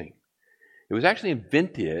the interesting. It was actually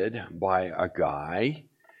invented by a guy,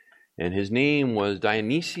 and his name was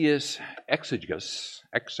Dionysius Exiguus,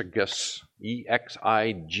 Exiguus.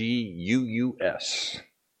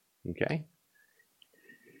 Okay?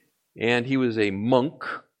 And he was a monk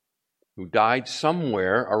who died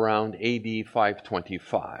somewhere around AD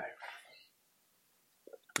 525.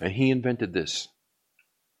 And he invented this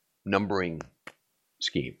numbering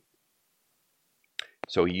scheme.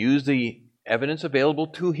 So he used the evidence available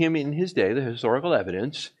to him in his day, the historical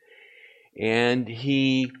evidence, and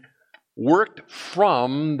he worked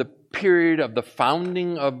from the period of the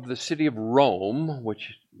founding of the city of Rome, which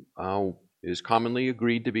is commonly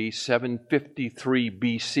agreed to be 753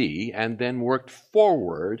 BC, and then worked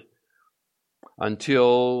forward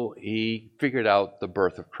until he figured out the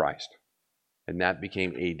birth of Christ. And that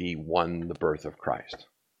became AD 1, the birth of Christ.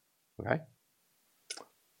 Okay?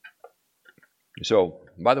 So,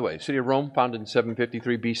 by the way, the city of Rome, founded in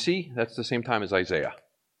 753 BC, that's the same time as Isaiah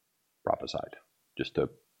prophesied, just to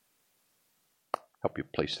help you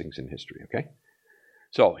place things in history, okay?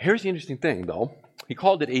 So, here's the interesting thing, though. He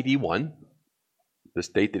called it AD 1, this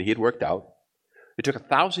date that he had worked out. It took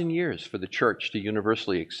 1,000 years for the church to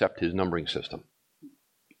universally accept his numbering system.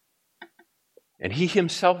 And he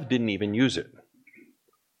himself didn't even use it.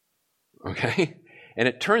 Okay? And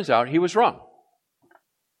it turns out he was wrong.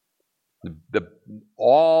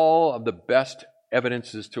 All of the best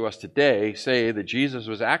evidences to us today say that Jesus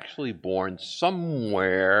was actually born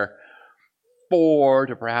somewhere 4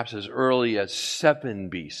 to perhaps as early as 7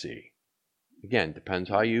 BC. Again, depends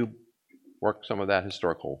how you work some of that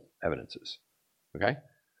historical evidences. Okay?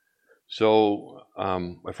 So,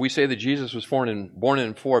 if we say that Jesus was born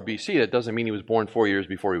in 4 BC, that doesn't mean he was born 4 years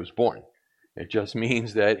before he was born. It just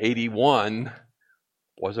means that 81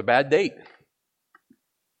 was a bad date.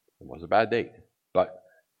 It was a bad date. But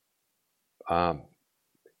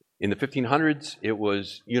in the 1500s, it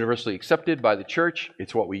was universally accepted by the church.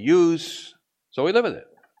 It's what we use, so we live with it.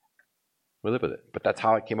 We live with it. But that's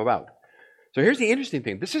how it came about. So here's the interesting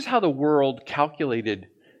thing. This is how the world calculated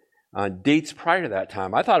dates prior to that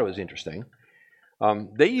time. I thought it was interesting.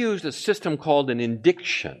 They used a system called an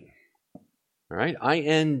indiction. All right?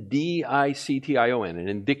 I-N-D-I-C-T-I-O-N, an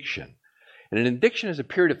indiction. And an indiction is a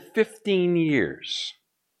period of 15 years.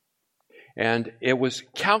 And it was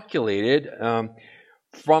calculated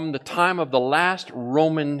from the time of the last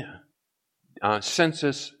Roman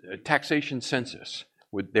census, taxation census.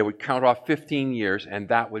 They would count off 15 years, and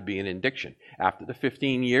that would be an indiction. After the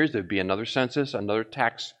 15 years, there'd be another census, another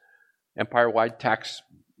tax, empire-wide tax,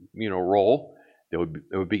 roll. They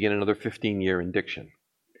would begin another 15-year indiction.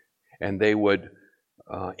 And they would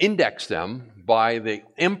index them by the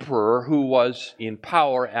emperor who was in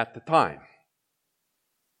power at the time.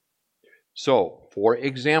 So, for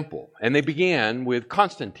example, and they began with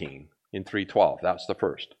Constantine in 312. That's the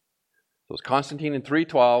first. So Constantine in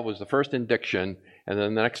 312 was the first indiction, and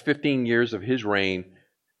then the next 15 years of his reign,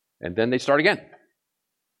 and then they start again.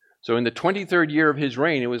 So in the 23rd year of his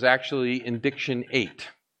reign, it was actually indiction 8,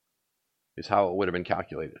 is how it would have been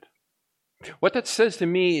calculated. What that says to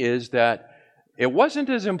me is that it wasn't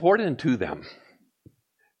as important to them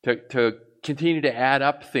to continue to add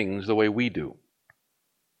up things the way we do.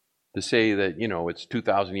 To say that, it's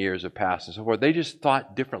 2,000 years have passed and so forth. They just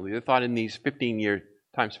thought differently. They thought in these 15-year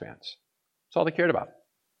time spans. That's all they cared about.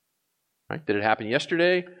 Right? Did it happen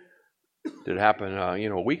yesterday? Did it happen,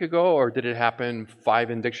 a week ago? Or did it happen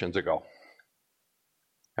 5 indictions ago?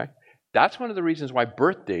 Okay? That's one of the reasons why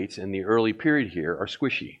birth dates in the early period here are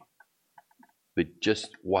squishy. It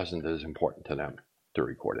just wasn't as important to them to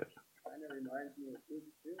record it. Kind of reminds me of Luke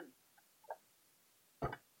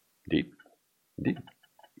too. Indeed.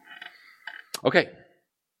 Okay.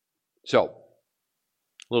 So, a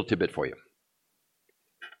little tidbit for you.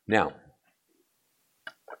 Now,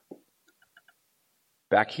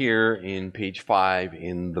 back here in page 5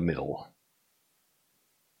 in the middle.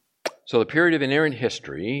 So the period of inerrant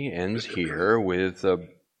history ends here with the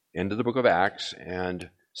end of the book of Acts and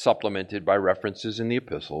supplemented by references in the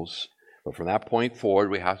epistles. But from that point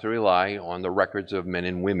forward, we have to rely on the records of men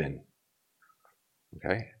and women.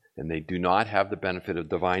 Okay? And they do not have the benefit of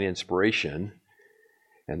divine inspiration,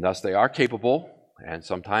 and thus they are capable, and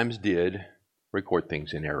sometimes did, record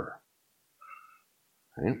things in error.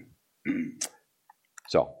 Okay?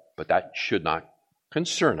 So, but that should not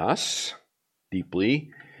concern us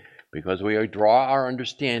deeply, because we draw our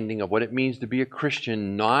understanding of what it means to be a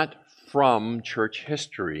Christian not from church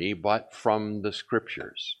history, but from the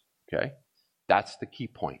Scriptures. Okay? That's the key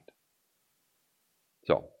point.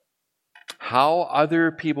 So, how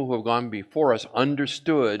other people who have gone before us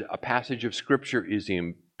understood a passage of Scripture is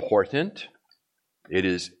important. It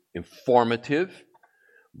is informative,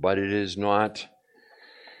 but it is not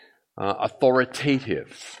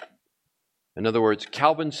authoritative. In other words,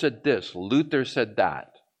 Calvin said this, Luther said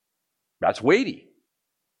that. That's weighty,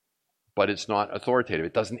 but it's not authoritative.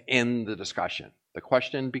 It doesn't end the discussion. The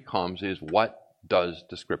question becomes is, what does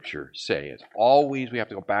the Scripture say? It's always, we have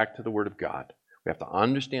to go back to the Word of God. We have to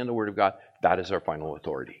understand the Word of God. That is our final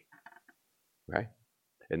authority. Okay?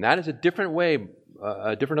 And that is a different way,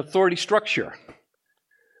 a different authority structure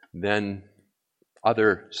than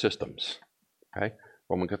other systems. Okay?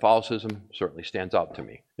 Roman Catholicism certainly stands out to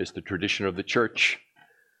me. It's the tradition of the church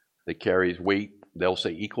that carries weight. They'll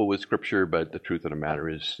say equal with Scripture, but the truth of the matter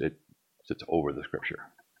is it sits over the Scripture.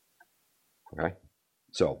 Okay?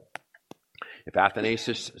 So, if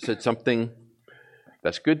Athanasius said something,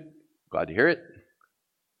 that's good. Glad to hear it.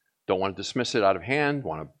 Don't want to dismiss it out of hand.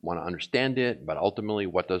 Want to understand it. But ultimately,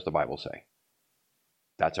 what does the Bible say?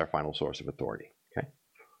 That's our final source of authority. Okay?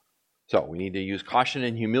 So, we need to use caution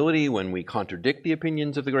and humility when we contradict the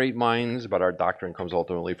opinions of the great minds, but our doctrine comes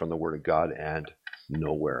ultimately from the Word of God and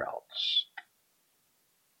nowhere else.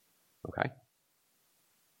 Okay?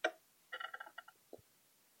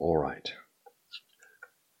 All right.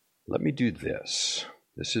 Let me do this.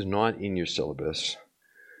 This is not in your syllabus.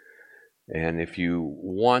 And if you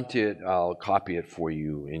want it, I'll copy it for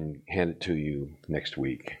you and hand it to you next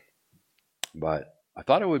week. But I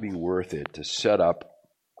thought it would be worth it to set up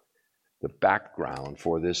the background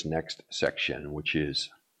for this next section, which is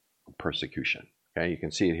persecution. Okay, you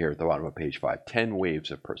can see it here at the bottom of page 5, 10 waves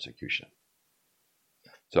of persecution.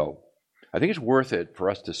 So I think it's worth it for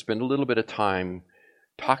us to spend a little bit of time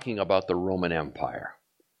talking about the Roman Empire.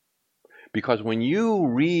 Because when you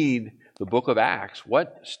read the book of Acts,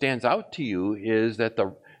 what stands out to you is that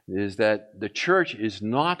the church is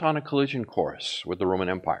not on a collision course with the Roman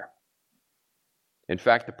Empire. In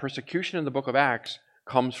fact, the persecution in the book of Acts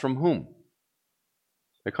comes from whom?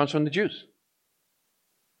 It comes from the Jews.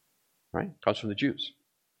 Right? It comes from the Jews.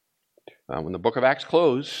 When the book of Acts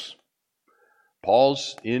closes,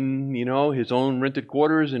 Paul's in, his own rented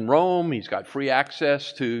quarters in Rome. He's got free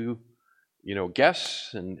access to,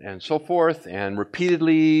 guests and so forth. And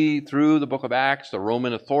repeatedly through the book of Acts, the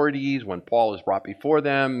Roman authorities, when Paul is brought before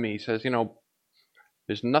them, he says,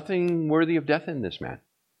 there's nothing worthy of death in this man.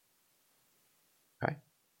 Okay?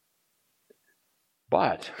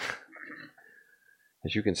 But,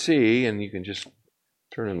 as you can see, and you can just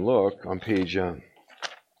turn and look on page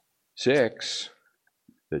 6,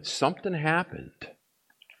 that something happened.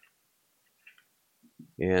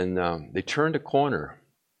 And they turned a corner.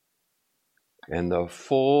 And the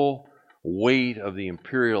full weight of the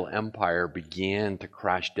imperial empire began to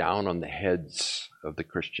crash down on the heads of the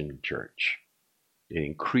Christian church in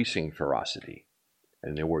increasing ferocity.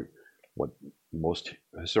 And there were what most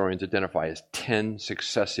historians identify as 10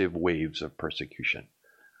 successive waves of persecution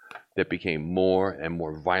that became more and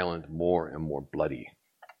more violent, more and more bloody.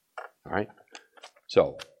 All right?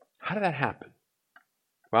 So, how did that happen?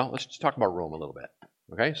 Well, let's just talk about Rome a little bit.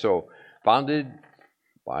 Okay, so founded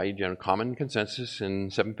by common consensus in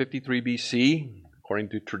 753 BC, according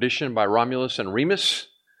to tradition, by Romulus and Remus,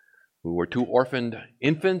 who were 2 orphaned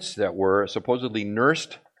infants that were supposedly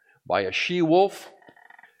nursed by a she-wolf.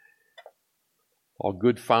 All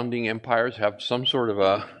good founding empires have some sort of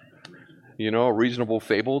a reasonable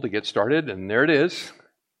fable to get started, and there it is.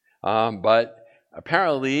 But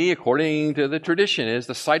apparently, according to the tradition, is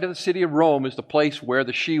the site of the city of Rome is the place where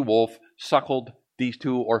the she-wolf suckled these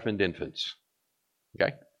 2 orphaned infants.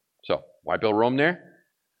 Okay? So, why build Rome there?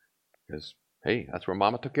 Because, hey, that's where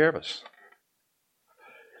Mama took care of us.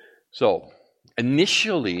 So,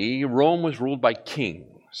 initially, Rome was ruled by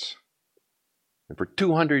kings. And for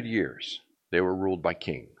 200 years, they were ruled by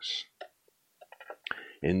kings.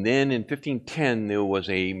 And then in 1510, there was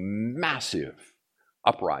a massive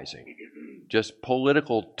uprising, just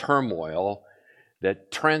political turmoil that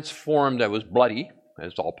transformed, that was bloody,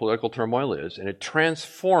 as all political turmoil is, and it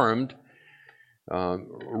transformed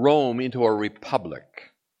Rome into a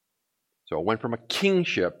republic. So it went from a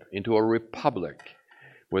kingship into a republic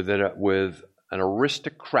with an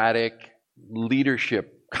aristocratic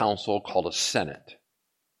leadership council called a Senate.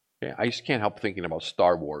 Okay, I just can't help thinking about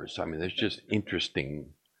Star Wars. I mean, it's just interesting,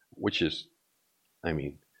 which is, where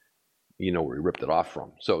he ripped it off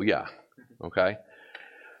from. So yeah, okay.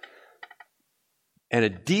 And a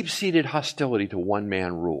deep-seated hostility to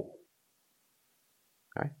one-man rule.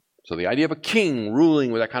 Okay? So the idea of a king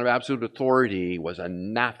ruling with that kind of absolute authority was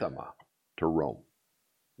anathema to Rome.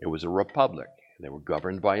 It was a republic. They were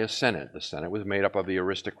governed by a Senate. The Senate was made up of the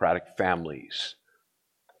aristocratic families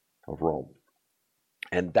of Rome.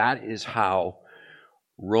 And that is how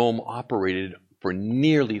Rome operated for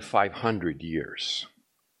nearly 500 years.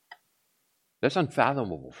 That's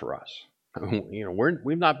unfathomable for us.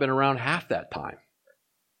 We've not been around half that time.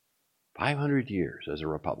 500 years as a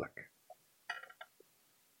republic.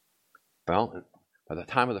 Well, by the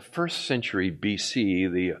time of the 1st century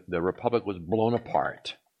BC, the republic was blown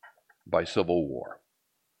apart by civil war.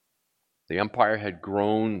 The empire had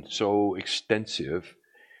grown so extensive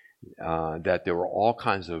that there were all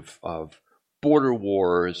kinds of border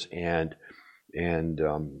wars and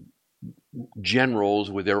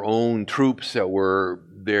generals with their own troops that were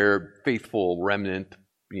their faithful remnant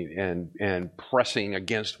and pressing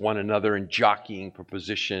against one another and jockeying for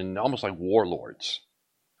position, almost like warlords.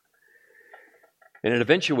 And it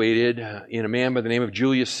eventuated in a man by the name of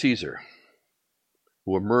Julius Caesar,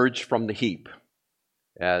 who emerged from the heap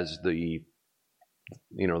as the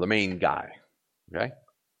main guy. Okay?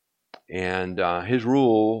 And his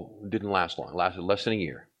rule didn't last long. It lasted less than a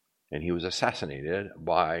year. And he was assassinated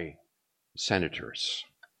by senators,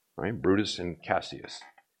 right? Brutus and Cassius.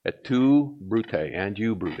 Et tu, Brute, and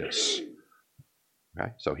you, Brutus.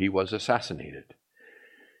 Okay? So he was assassinated.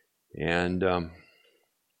 And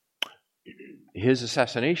his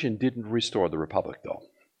assassination didn't restore the republic, though.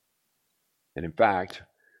 And in fact,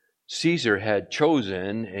 Caesar had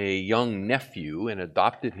chosen a young nephew and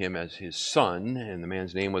adopted him as his son, and the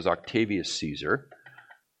man's name was Octavius Caesar.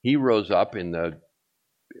 He rose up in the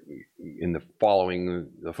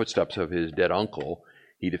following the footsteps of his dead uncle.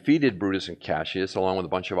 He defeated Brutus and Cassius along with a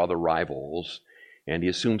bunch of other rivals, and he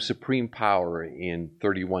assumed supreme power in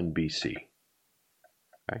 31 BC.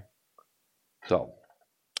 Okay? So,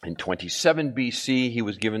 in 27 BC, he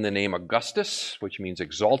was given the name Augustus, which means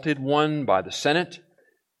exalted one, by the Senate.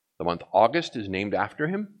 The month August is named after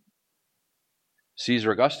him.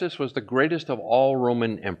 Caesar Augustus was the greatest of all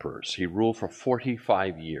Roman emperors. He ruled for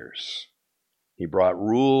 45 years. He brought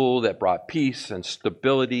rule that brought peace and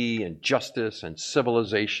stability and justice and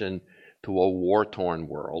civilization to a war-torn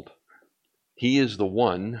world. He is the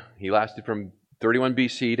one. He lasted from 31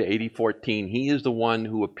 BC to AD 14, he is the one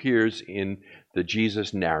who appears in the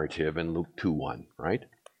Jesus narrative in Luke 2:1, right?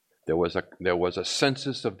 There was a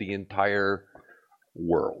census of the entire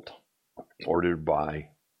world ordered by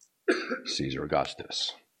Caesar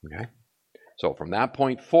Augustus. Okay? So from that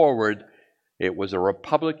point forward, it was a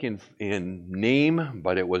republic in name,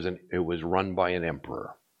 but it was run by an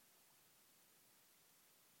emperor.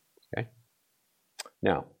 Okay?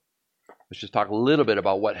 Now, let's just talk a little bit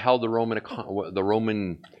about what held the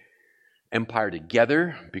Roman Empire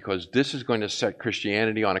together, because this is going to set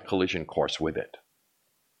Christianity on a collision course with it.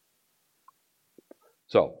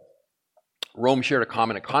 So, Rome shared a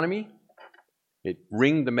common economy. It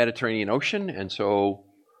ringed the Mediterranean Ocean, and so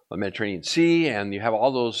the Mediterranean Sea, and you have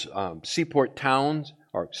all those seaport towns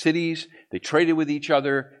or cities. They traded with each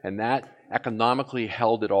other, and that economically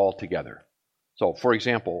held it all together. So, for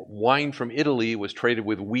example, wine from Italy was traded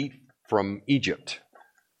with wheat from Egypt.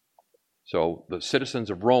 So the citizens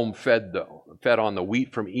of Rome fed on the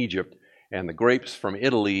wheat from Egypt, and the grapes from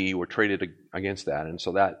Italy were traded against that. And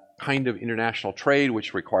so that kind of international trade,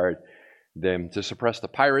 which required them to suppress the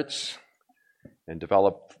pirates and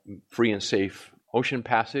develop free and safe ocean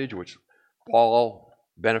passage, which Paul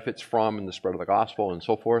benefits from in the spread of the gospel and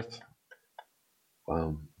so forth,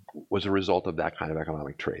 was a result of that kind of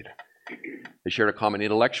economic trade. They shared a common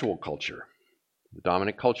intellectual culture. The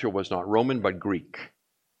dominant culture was not Roman, but Greek.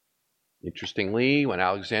 Interestingly, when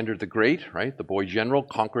Alexander the Great, right, the boy general,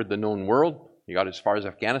 conquered the known world, he got as far as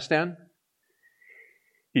Afghanistan.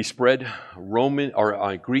 He spread Roman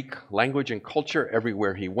or Greek language and culture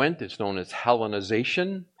everywhere he went. It's known as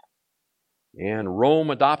Hellenization, and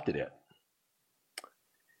Rome adopted it.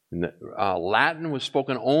 Latin was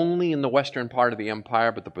spoken only in the western part of the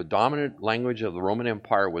empire, but the predominant language of the Roman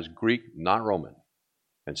Empire was Greek, not Roman.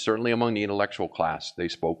 And certainly among the intellectual class, they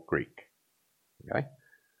spoke Greek. Okay?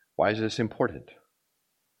 Why is this important?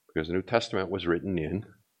 Because the New Testament was written in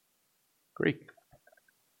Greek.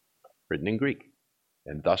 Written in Greek.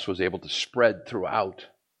 And thus was able to spread throughout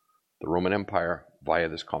the Roman Empire via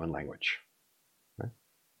this common language. Okay?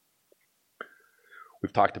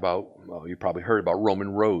 We've talked about, well, you probably heard about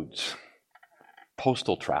Roman roads,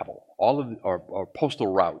 postal travel, all of our postal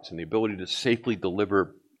routes, and the ability to safely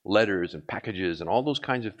deliver letters and packages and all those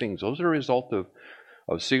kinds of things. Those are a result of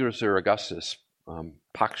Caesar Augustus'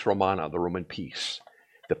 Pax Romana, the Roman peace,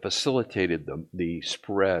 that facilitated the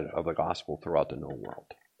spread of the gospel throughout the known world.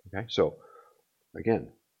 Okay, so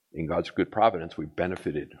again, in God's good providence, we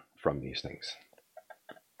benefited from these things.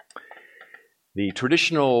 The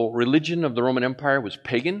traditional religion of the Roman Empire was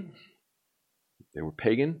pagan. They were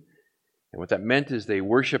pagan. And what that meant is they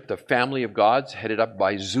worshipped a family of gods headed up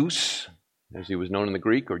by Zeus, as he was known in the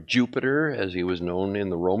Greek, or Jupiter, as he was known in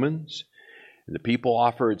the Romans. And the people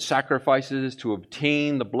offered sacrifices to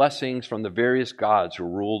obtain the blessings from the various gods who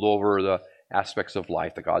ruled over the aspects of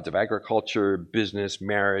life, the gods of agriculture, business,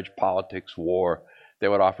 marriage, politics, war. They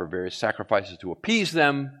would offer various sacrifices to appease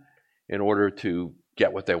them in order to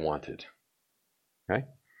get what they wanted. Okay?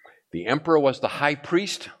 The emperor was the high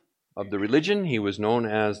priest of the religion. He was known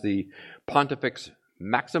as the Pontifex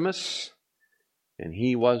Maximus, and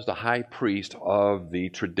he was the high priest of the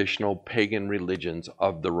traditional pagan religions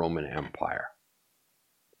of the Roman Empire.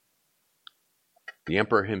 The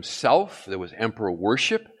emperor himself, there was emperor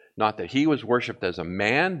worship. Not that he was worshipped as a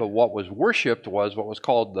man, but what was worshipped was what was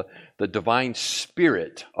called the divine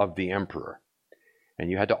spirit of the emperor.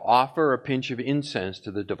 And you had to offer a pinch of incense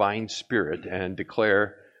to the divine spirit and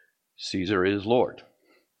declare, Caesar is Lord.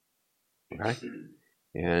 Okay?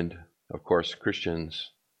 And, of course,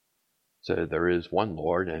 Christians said there is one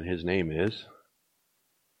Lord, and his name is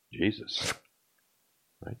Jesus.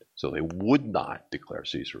 Right? So they would not declare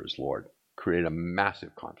Caesar as Lord. Created a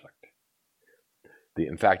massive conflict.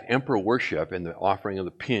 In fact, emperor worship and the offering of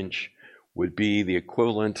the pinch would be the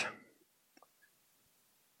equivalent.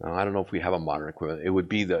 I don't know if we have a modern equivalent. It would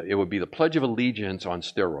be the Pledge of Allegiance on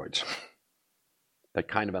steroids. That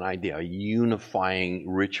kind of an idea, a unifying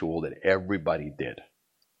ritual that everybody did.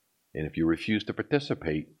 And if you refused to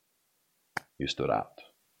participate, you stood out.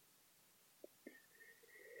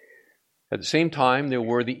 At the same time, there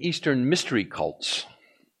were the Eastern mystery cults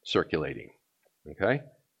circulating. Okay?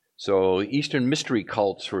 So Eastern mystery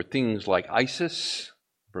cults were things like Isis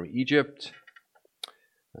from Egypt,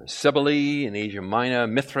 Cybele in Asia Minor,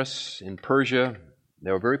 Mithras in Persia.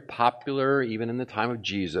 They were very popular even in the time of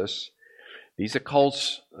Jesus. These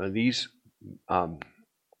occults,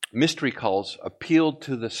 mystery cults appealed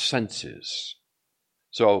to the senses.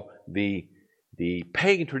 So the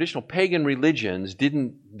traditional pagan religions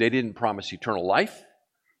didn't promise eternal life.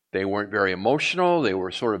 They weren't very emotional. They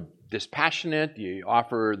were sort of dispassionate, you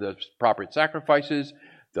offer the proper sacrifices,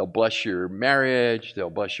 they'll bless your marriage, they'll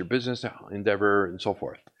bless your business endeavor, and so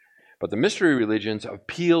forth. But the mystery religions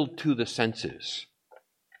appealed to the senses.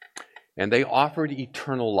 And they offered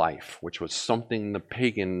eternal life, which was something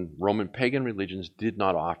the Roman pagan religions did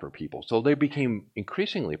not offer people. So they became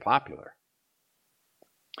increasingly popular.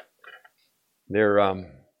 Their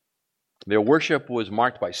worship was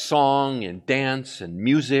marked by song and dance and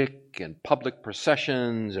music and public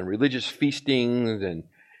processions and religious feastings and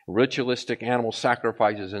ritualistic animal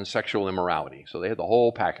sacrifices and sexual immorality. So they had the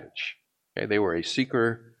whole package. Okay? They were a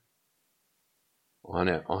seeker on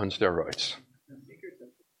steroids.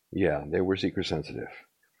 Yeah, they were seeker sensitive.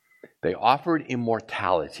 They offered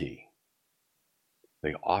immortality.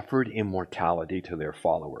 They offered immortality to their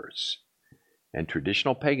followers. And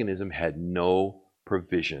traditional paganism had no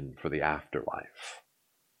provision for the afterlife.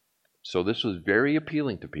 So this was very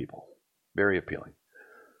appealing to people. Very appealing.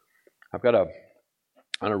 I'm going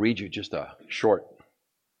to read you just a short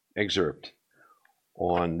excerpt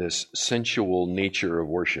on this sensual nature of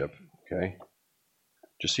worship, okay?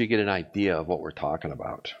 Just so you get an idea of what we're talking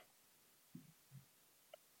about.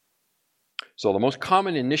 So the most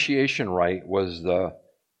common initiation rite was the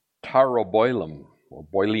taroboilum, or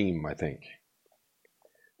boilim, I think.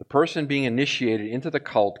 The person being initiated into the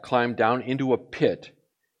cult climbed down into a pit,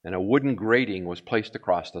 and a wooden grating was placed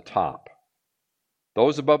across the top.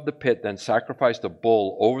 Those above the pit then sacrificed a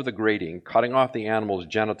bull over the grating, cutting off the animal's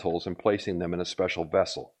genitals and placing them in a special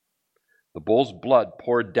vessel. The bull's blood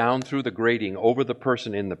poured down through the grating over the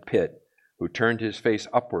person in the pit, who turned his face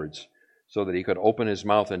upwards so that he could open his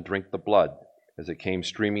mouth and drink the blood as it came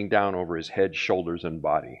streaming down over his head, shoulders, and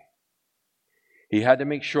body. He had to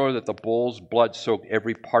make sure that the bull's blood soaked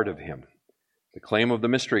every part of him. The claim of the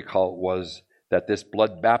mystery cult was that this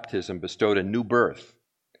blood baptism bestowed a new birth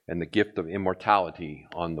and the gift of immortality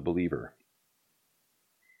on the believer.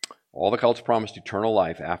 All the cults promised eternal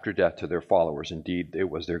life after death to their followers. Indeed, it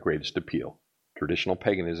was their greatest appeal. Traditional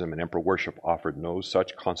paganism and emperor worship offered no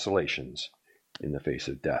such consolations in the face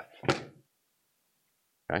of death.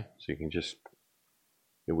 Okay, so you can just,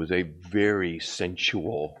 it was a very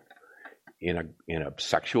sensual, in a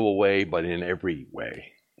sexual way, but in every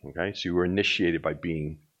way. Okay, so you were initiated by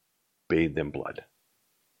being bathed in blood.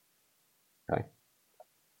 Okay,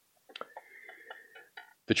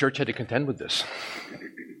 the church had to contend with this.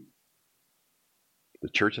 The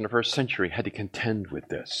church in the first century had to contend with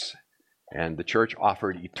this. And the church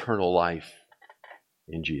offered eternal life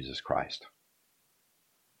in Jesus Christ.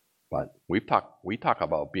 But we talk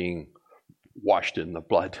about being washed in the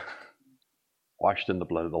blood. Washed in the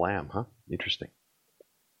blood of the Lamb, huh? Interesting.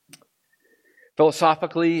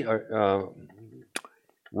 Philosophically,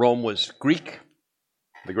 Rome was Greek.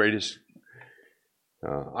 The greatest,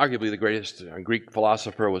 arguably the greatest Greek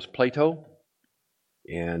philosopher was Plato.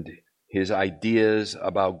 And his ideas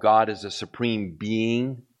about God as a supreme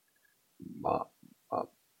being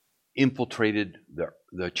infiltrated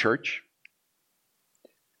the church.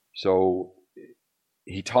 So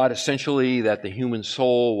he taught essentially that the human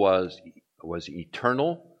soul was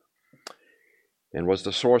eternal and was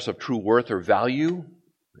the source of true worth or value,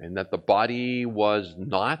 and that the body was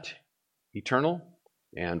not eternal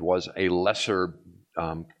and was a lesser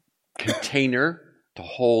container to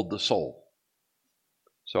hold the soul.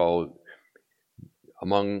 So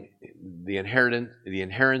among the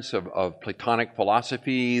inherence of Platonic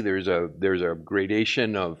philosophy, there's a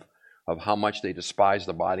gradation of how much they despise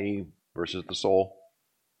the body versus the soul.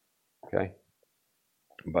 Okay,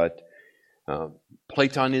 but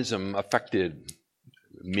Platonism affected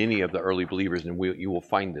many of the early believers, and you will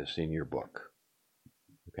find this in your book.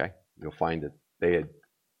 Okay, you'll find that they had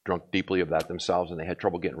drunk deeply of that themselves, and they had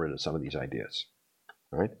trouble getting rid of some of these ideas.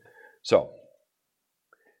 All right, so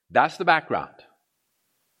that's the background.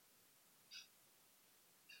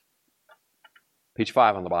 Page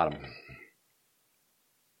 5 on the bottom.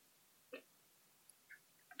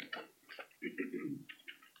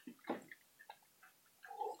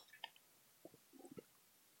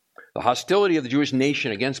 The hostility of the Jewish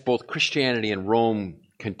nation against both Christianity and Rome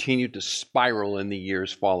continued to spiral in the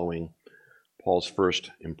years following Paul's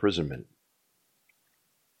first imprisonment.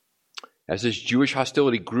 As this Jewish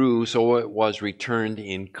hostility grew, so it was returned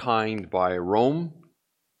in kind by Rome.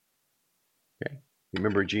 Okay.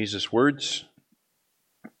 Remember Jesus' words?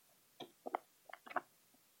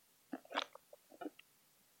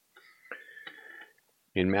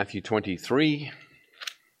 In Matthew 23,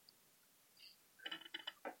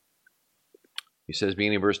 he says,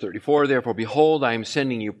 beginning in verse 34, therefore, behold, I am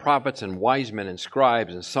sending you prophets and wise men and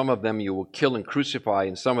scribes, and some of them you will kill and crucify,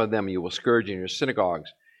 and some of them you will scourge in your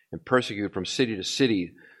synagogues and persecute from city to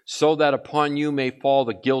city, so that upon you may fall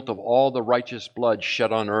the guilt of all the righteous blood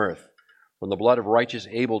shed on earth, from the blood of righteous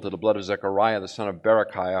Abel to the blood of Zechariah the son of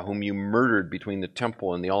Berechiah, whom you murdered between the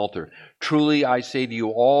temple and the altar. Truly I say to you,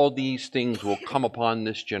 all these things will come upon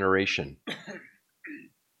this generation.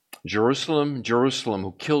 Jerusalem, Jerusalem,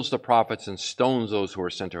 who kills the prophets and stones those who are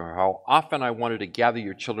sent to her, how often I wanted to gather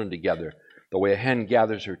your children together, the way a hen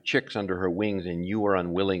gathers her chicks under her wings, and you are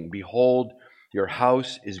unwilling. Behold, your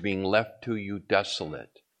house is being left to you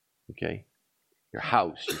desolate. Okay? Your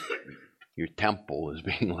house, your temple is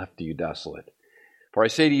being left to you desolate. For I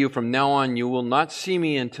say to you, from now on you will not see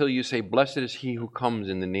me until you say, Blessed is he who comes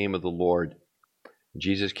in the name of the Lord.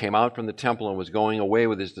 Jesus came out from the temple and was going away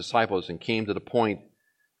with his disciples and came to the point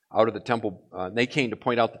out of the temple. They came to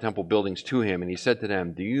point out the temple buildings to him, and he said to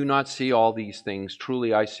them, Do you not see all these things?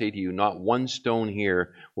 Truly I say to you, not one stone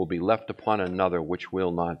here will be left upon another which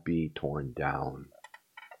will not be torn down.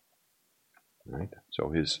 Right? So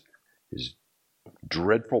his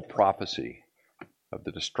dreadful prophecy of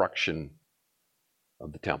the destruction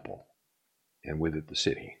of the temple, and with it the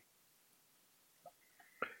city.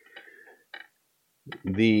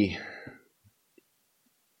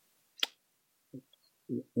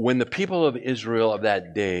 When the people of Israel of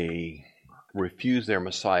that day refused their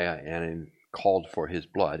Messiah and called for his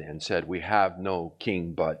blood and said, We have no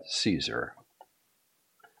king but Caesar,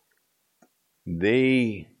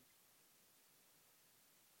 they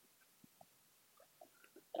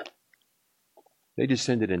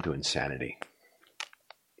descended into insanity.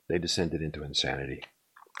 They descended into insanity.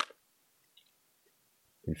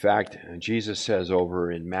 In fact, Jesus says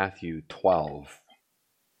over in Matthew 12,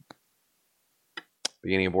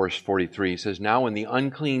 beginning of verse 43, he says, Now when the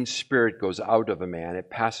unclean spirit goes out of a man, it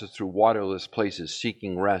passes through waterless places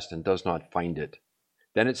seeking rest and does not find it.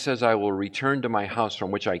 Then it says, I will return to my house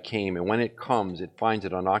from which I came, and when it comes, it finds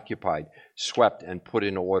it unoccupied, swept, and put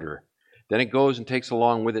in order. Then it goes and takes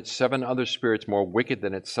along with it 7 other spirits more wicked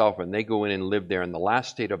than itself, and they go in and live there, and the last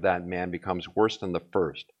state of that man becomes worse than the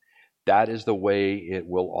first. That is the way it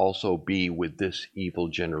will also be with this evil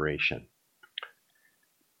generation.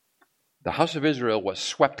 The house of Israel was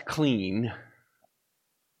swept clean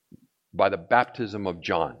by the baptism of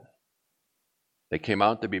John. They came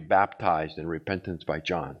out to be baptized in repentance by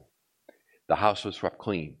John. The house was swept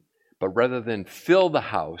clean. But rather than fill the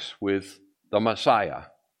house with the Messiah,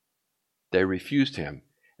 they refused him.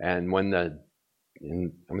 And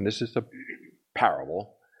this is a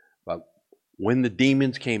parable, but when the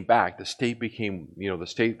demons came back, the state became,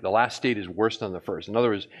 the last state is worse than the first. In other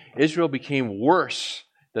words, Israel became worse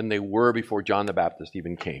than they were before John the Baptist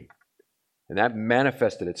even came. And that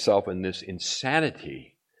manifested itself in this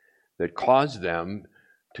insanity that caused them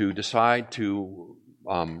to decide to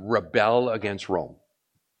rebel against Rome.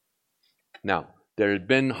 Now, there had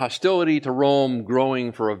been hostility to Rome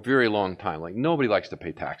growing for a very long time. Like, nobody likes to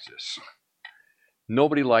pay taxes.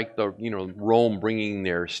 Nobody liked Rome bringing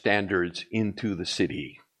their standards into the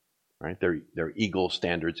city, right? Their eagle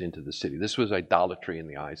standards into the city. This was idolatry in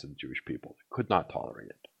the eyes of the Jewish people. They could not tolerate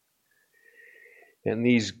it. And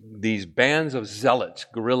these bands of zealots,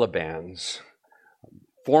 guerrilla bands,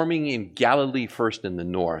 forming in Galilee first in the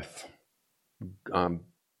north,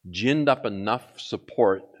 ginned up enough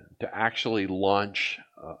support to actually launch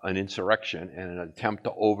an insurrection and an attempt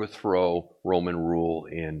to overthrow Roman rule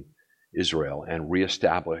in Israel and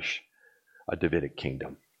reestablish a Davidic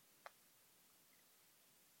kingdom.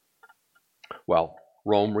 Well,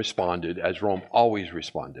 Rome responded, as Rome always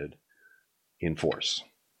responded, in force.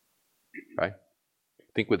 Okay?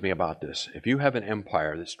 Think with me about this. If you have an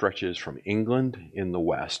empire that stretches from England in the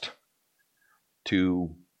west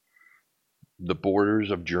to the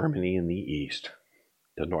borders of Germany in the east,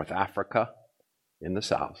 to North Africa in the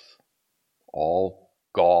south, all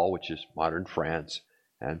Gaul, which is modern France,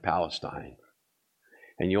 and Palestine,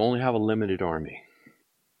 and you only have a limited army,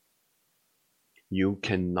 you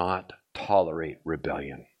cannot tolerate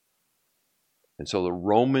rebellion. And so the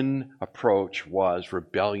Roman approach was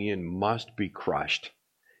rebellion must be crushed.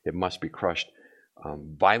 It must be crushed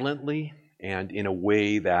violently and in a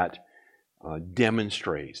way that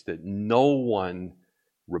demonstrates that no one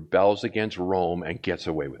rebels against Rome and gets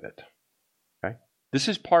away with it. Okay? This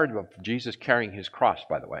is part of Jesus carrying his cross,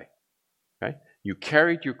 by the way. Okay? You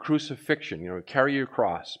carried your crucifixion, carry your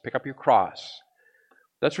cross, pick up your cross.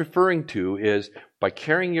 That's referring to is by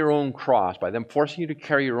carrying your own cross, by them forcing you to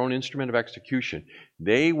carry your own instrument of execution,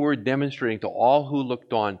 they were demonstrating to all who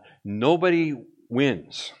looked on, nobody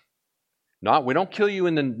wins. We don't kill you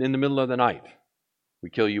in the middle of the night. We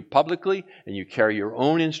kill you publicly, and you carry your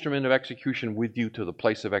own instrument of execution with you to the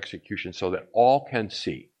place of execution so that all can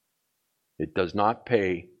see. It does not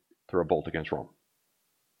pay to revolt against Rome.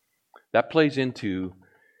 That plays into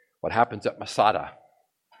what happens at Masada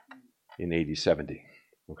in AD 70.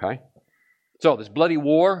 Okay? So this bloody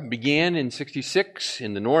war began in 66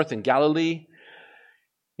 in the north in Galilee,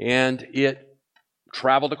 and it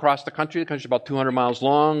traveled across the country. The country is about 200 miles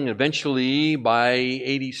long. Eventually, by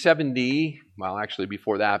AD 70, well, actually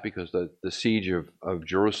before that, because the siege of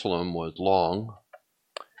Jerusalem was long,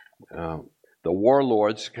 the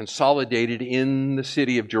warlords consolidated in the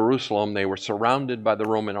city of Jerusalem. They were surrounded by the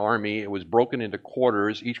Roman army. It was broken into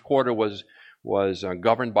quarters. Each quarter was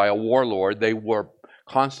governed by a warlord. They were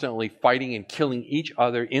constantly fighting and killing each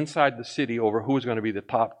other inside the city over who was going to be the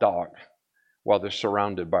top dog while they're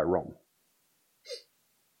surrounded by Rome.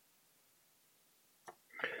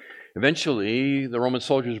 Eventually, the Roman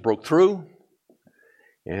soldiers broke through,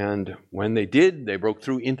 and when they did, they broke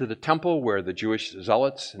through into the temple where the Jewish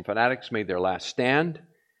zealots and fanatics made their last stand,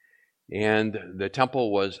 and the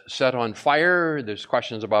temple was set on fire. There's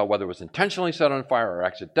questions about whether it was intentionally set on fire or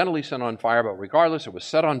accidentally set on fire, but regardless, it was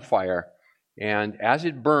set on fire, and as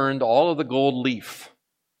it burned, all of the gold leaf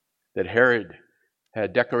that Herod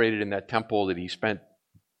had decorated in that temple that he spent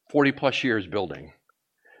 40 plus years building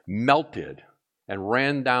melted and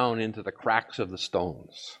ran down into the cracks of the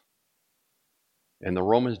stones. And the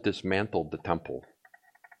Romans dismantled the temple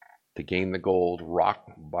to gain the gold, rock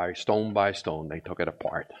by stone. They took it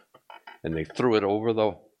apart, and they threw it over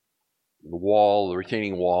the wall, the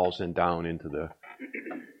retaining walls, and down into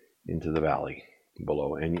the valley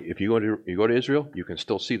below. And if you go to Israel, you can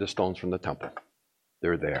still see the stones from the temple.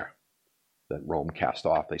 They're there, that Rome cast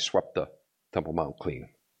off. They swept the Temple Mount clean.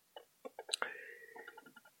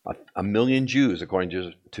 1 million Jews,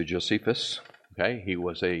 according to Josephus. Okay, he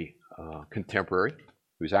was a contemporary.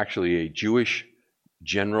 He was actually a Jewish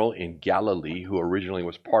general in Galilee who originally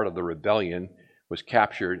was part of the rebellion, was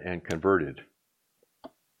captured and converted,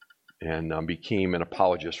 and became an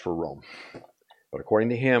apologist for Rome. But according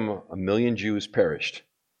to him, 1 million Jews perished,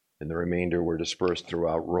 and the remainder were dispersed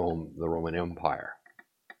throughout Rome, the Roman Empire.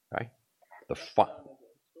 Okay,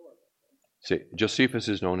 Josephus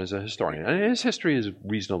is known as a historian, and his history is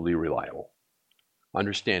reasonably reliable,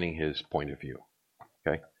 understanding his point of view.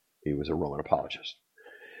 Okay, he was a Roman apologist.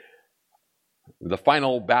 The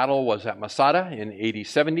final battle was at Masada in AD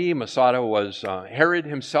 70. Masada was, Herod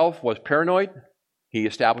himself was paranoid. He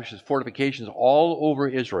established his fortifications all over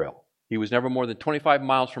Israel. He was never more than 25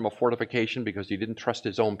 miles from a fortification because he didn't trust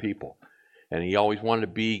his own people. And he always wanted to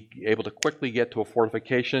be able to quickly get to a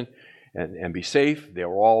fortification and be safe. They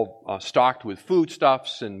were all stocked with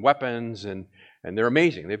foodstuffs and weapons, and they're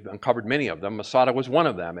amazing. They've uncovered many of them. Masada was one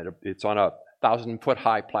of them. It's on a 1,000-foot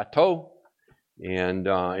high plateau, and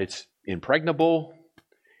it's impregnable.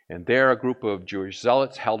 And there, a group of Jewish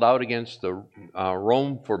zealots held out against the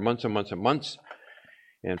Rome for months and months and months.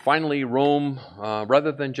 And finally, Rome,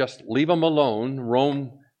 rather than just leave them alone,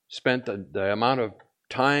 Rome spent the amount of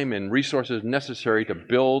time and resources necessary to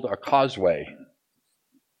build a causeway,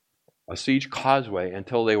 a siege causeway,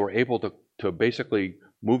 until they were able to basically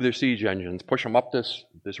move their siege engines, push them up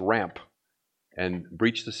this ramp, and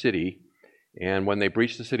breach the city. And when they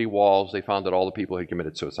breached the city walls, they found that all the people had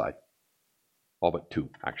committed suicide. All but 2,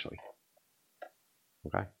 actually.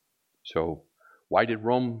 Okay? So, why did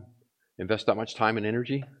Rome invest that much time and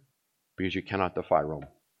energy? Because you cannot defy Rome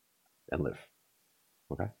and live.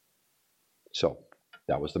 Okay? So,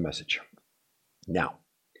 that was the message. Now,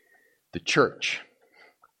 the church,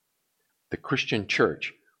 the Christian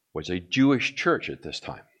church, was a Jewish church at this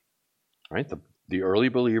time. Right? The early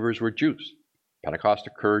believers were Jews. Pentecost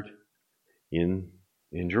occurred in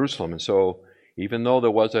Jerusalem. And so, even though there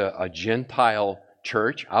was a Gentile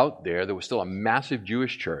church out there, there was still a massive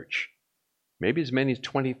Jewish church. Maybe as many as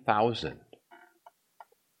 20,000.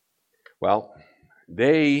 Well,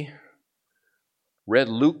 they read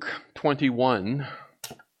Luke 21,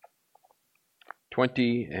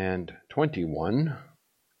 20 and 21,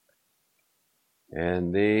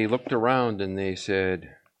 and they looked around and they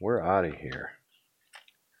said, we're out of here.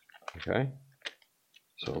 Okay?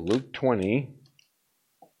 So Luke 20,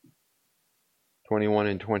 21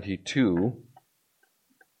 and 22.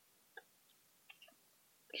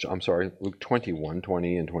 Luke 21,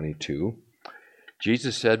 20 and 22.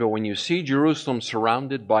 Jesus said, but when you see Jerusalem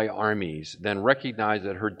surrounded by armies, then recognize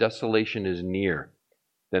that her desolation is near.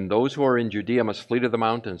 Then those who are in Judea must flee to the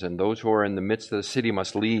mountains, and those who are in the midst of the city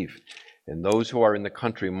must leave, and those who are in the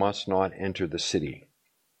country must not enter the city.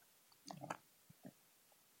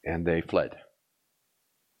 And they fled.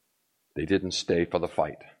 They didn't stay for the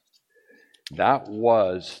fight. That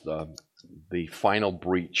was the final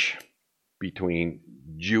breach between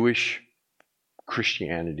Jewish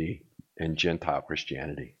Christianity and Gentile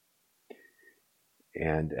Christianity.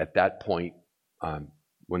 And at that point,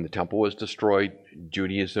 when the temple was destroyed,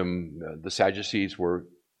 Judaism, the Sadducees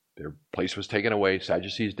their place was taken away,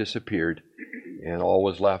 Sadducees disappeared, and all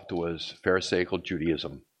was left was Pharisaical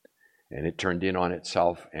Judaism. And it turned in on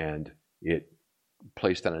itself, and it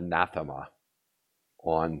placed an anathema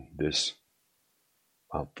on this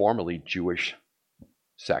formerly Jewish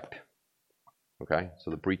sect. Okay?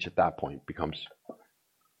 So the breach at that point becomes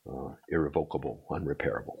irrevocable,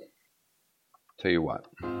 unrepairable. Tell you what.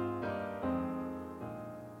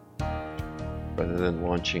 Rather than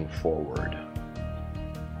launching forward,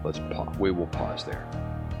 we will pause there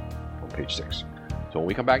on page 6. So when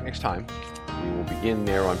we come back next time, we will begin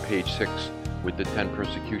there on page 6 with the 10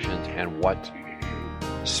 persecutions and what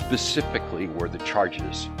specifically were the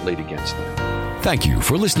charges laid against them. Thank you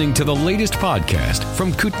for listening to the latest podcast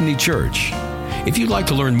from Kootenai Church. If you'd like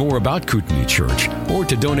to learn more about Kootenai Church or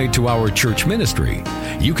to donate to our church ministry,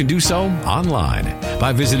 you can do so online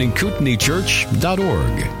by visiting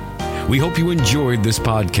kootenaichurch.org. We hope you enjoyed this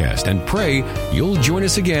podcast and pray you'll join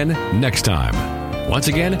us again next time. Once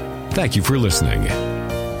again, thank you for listening.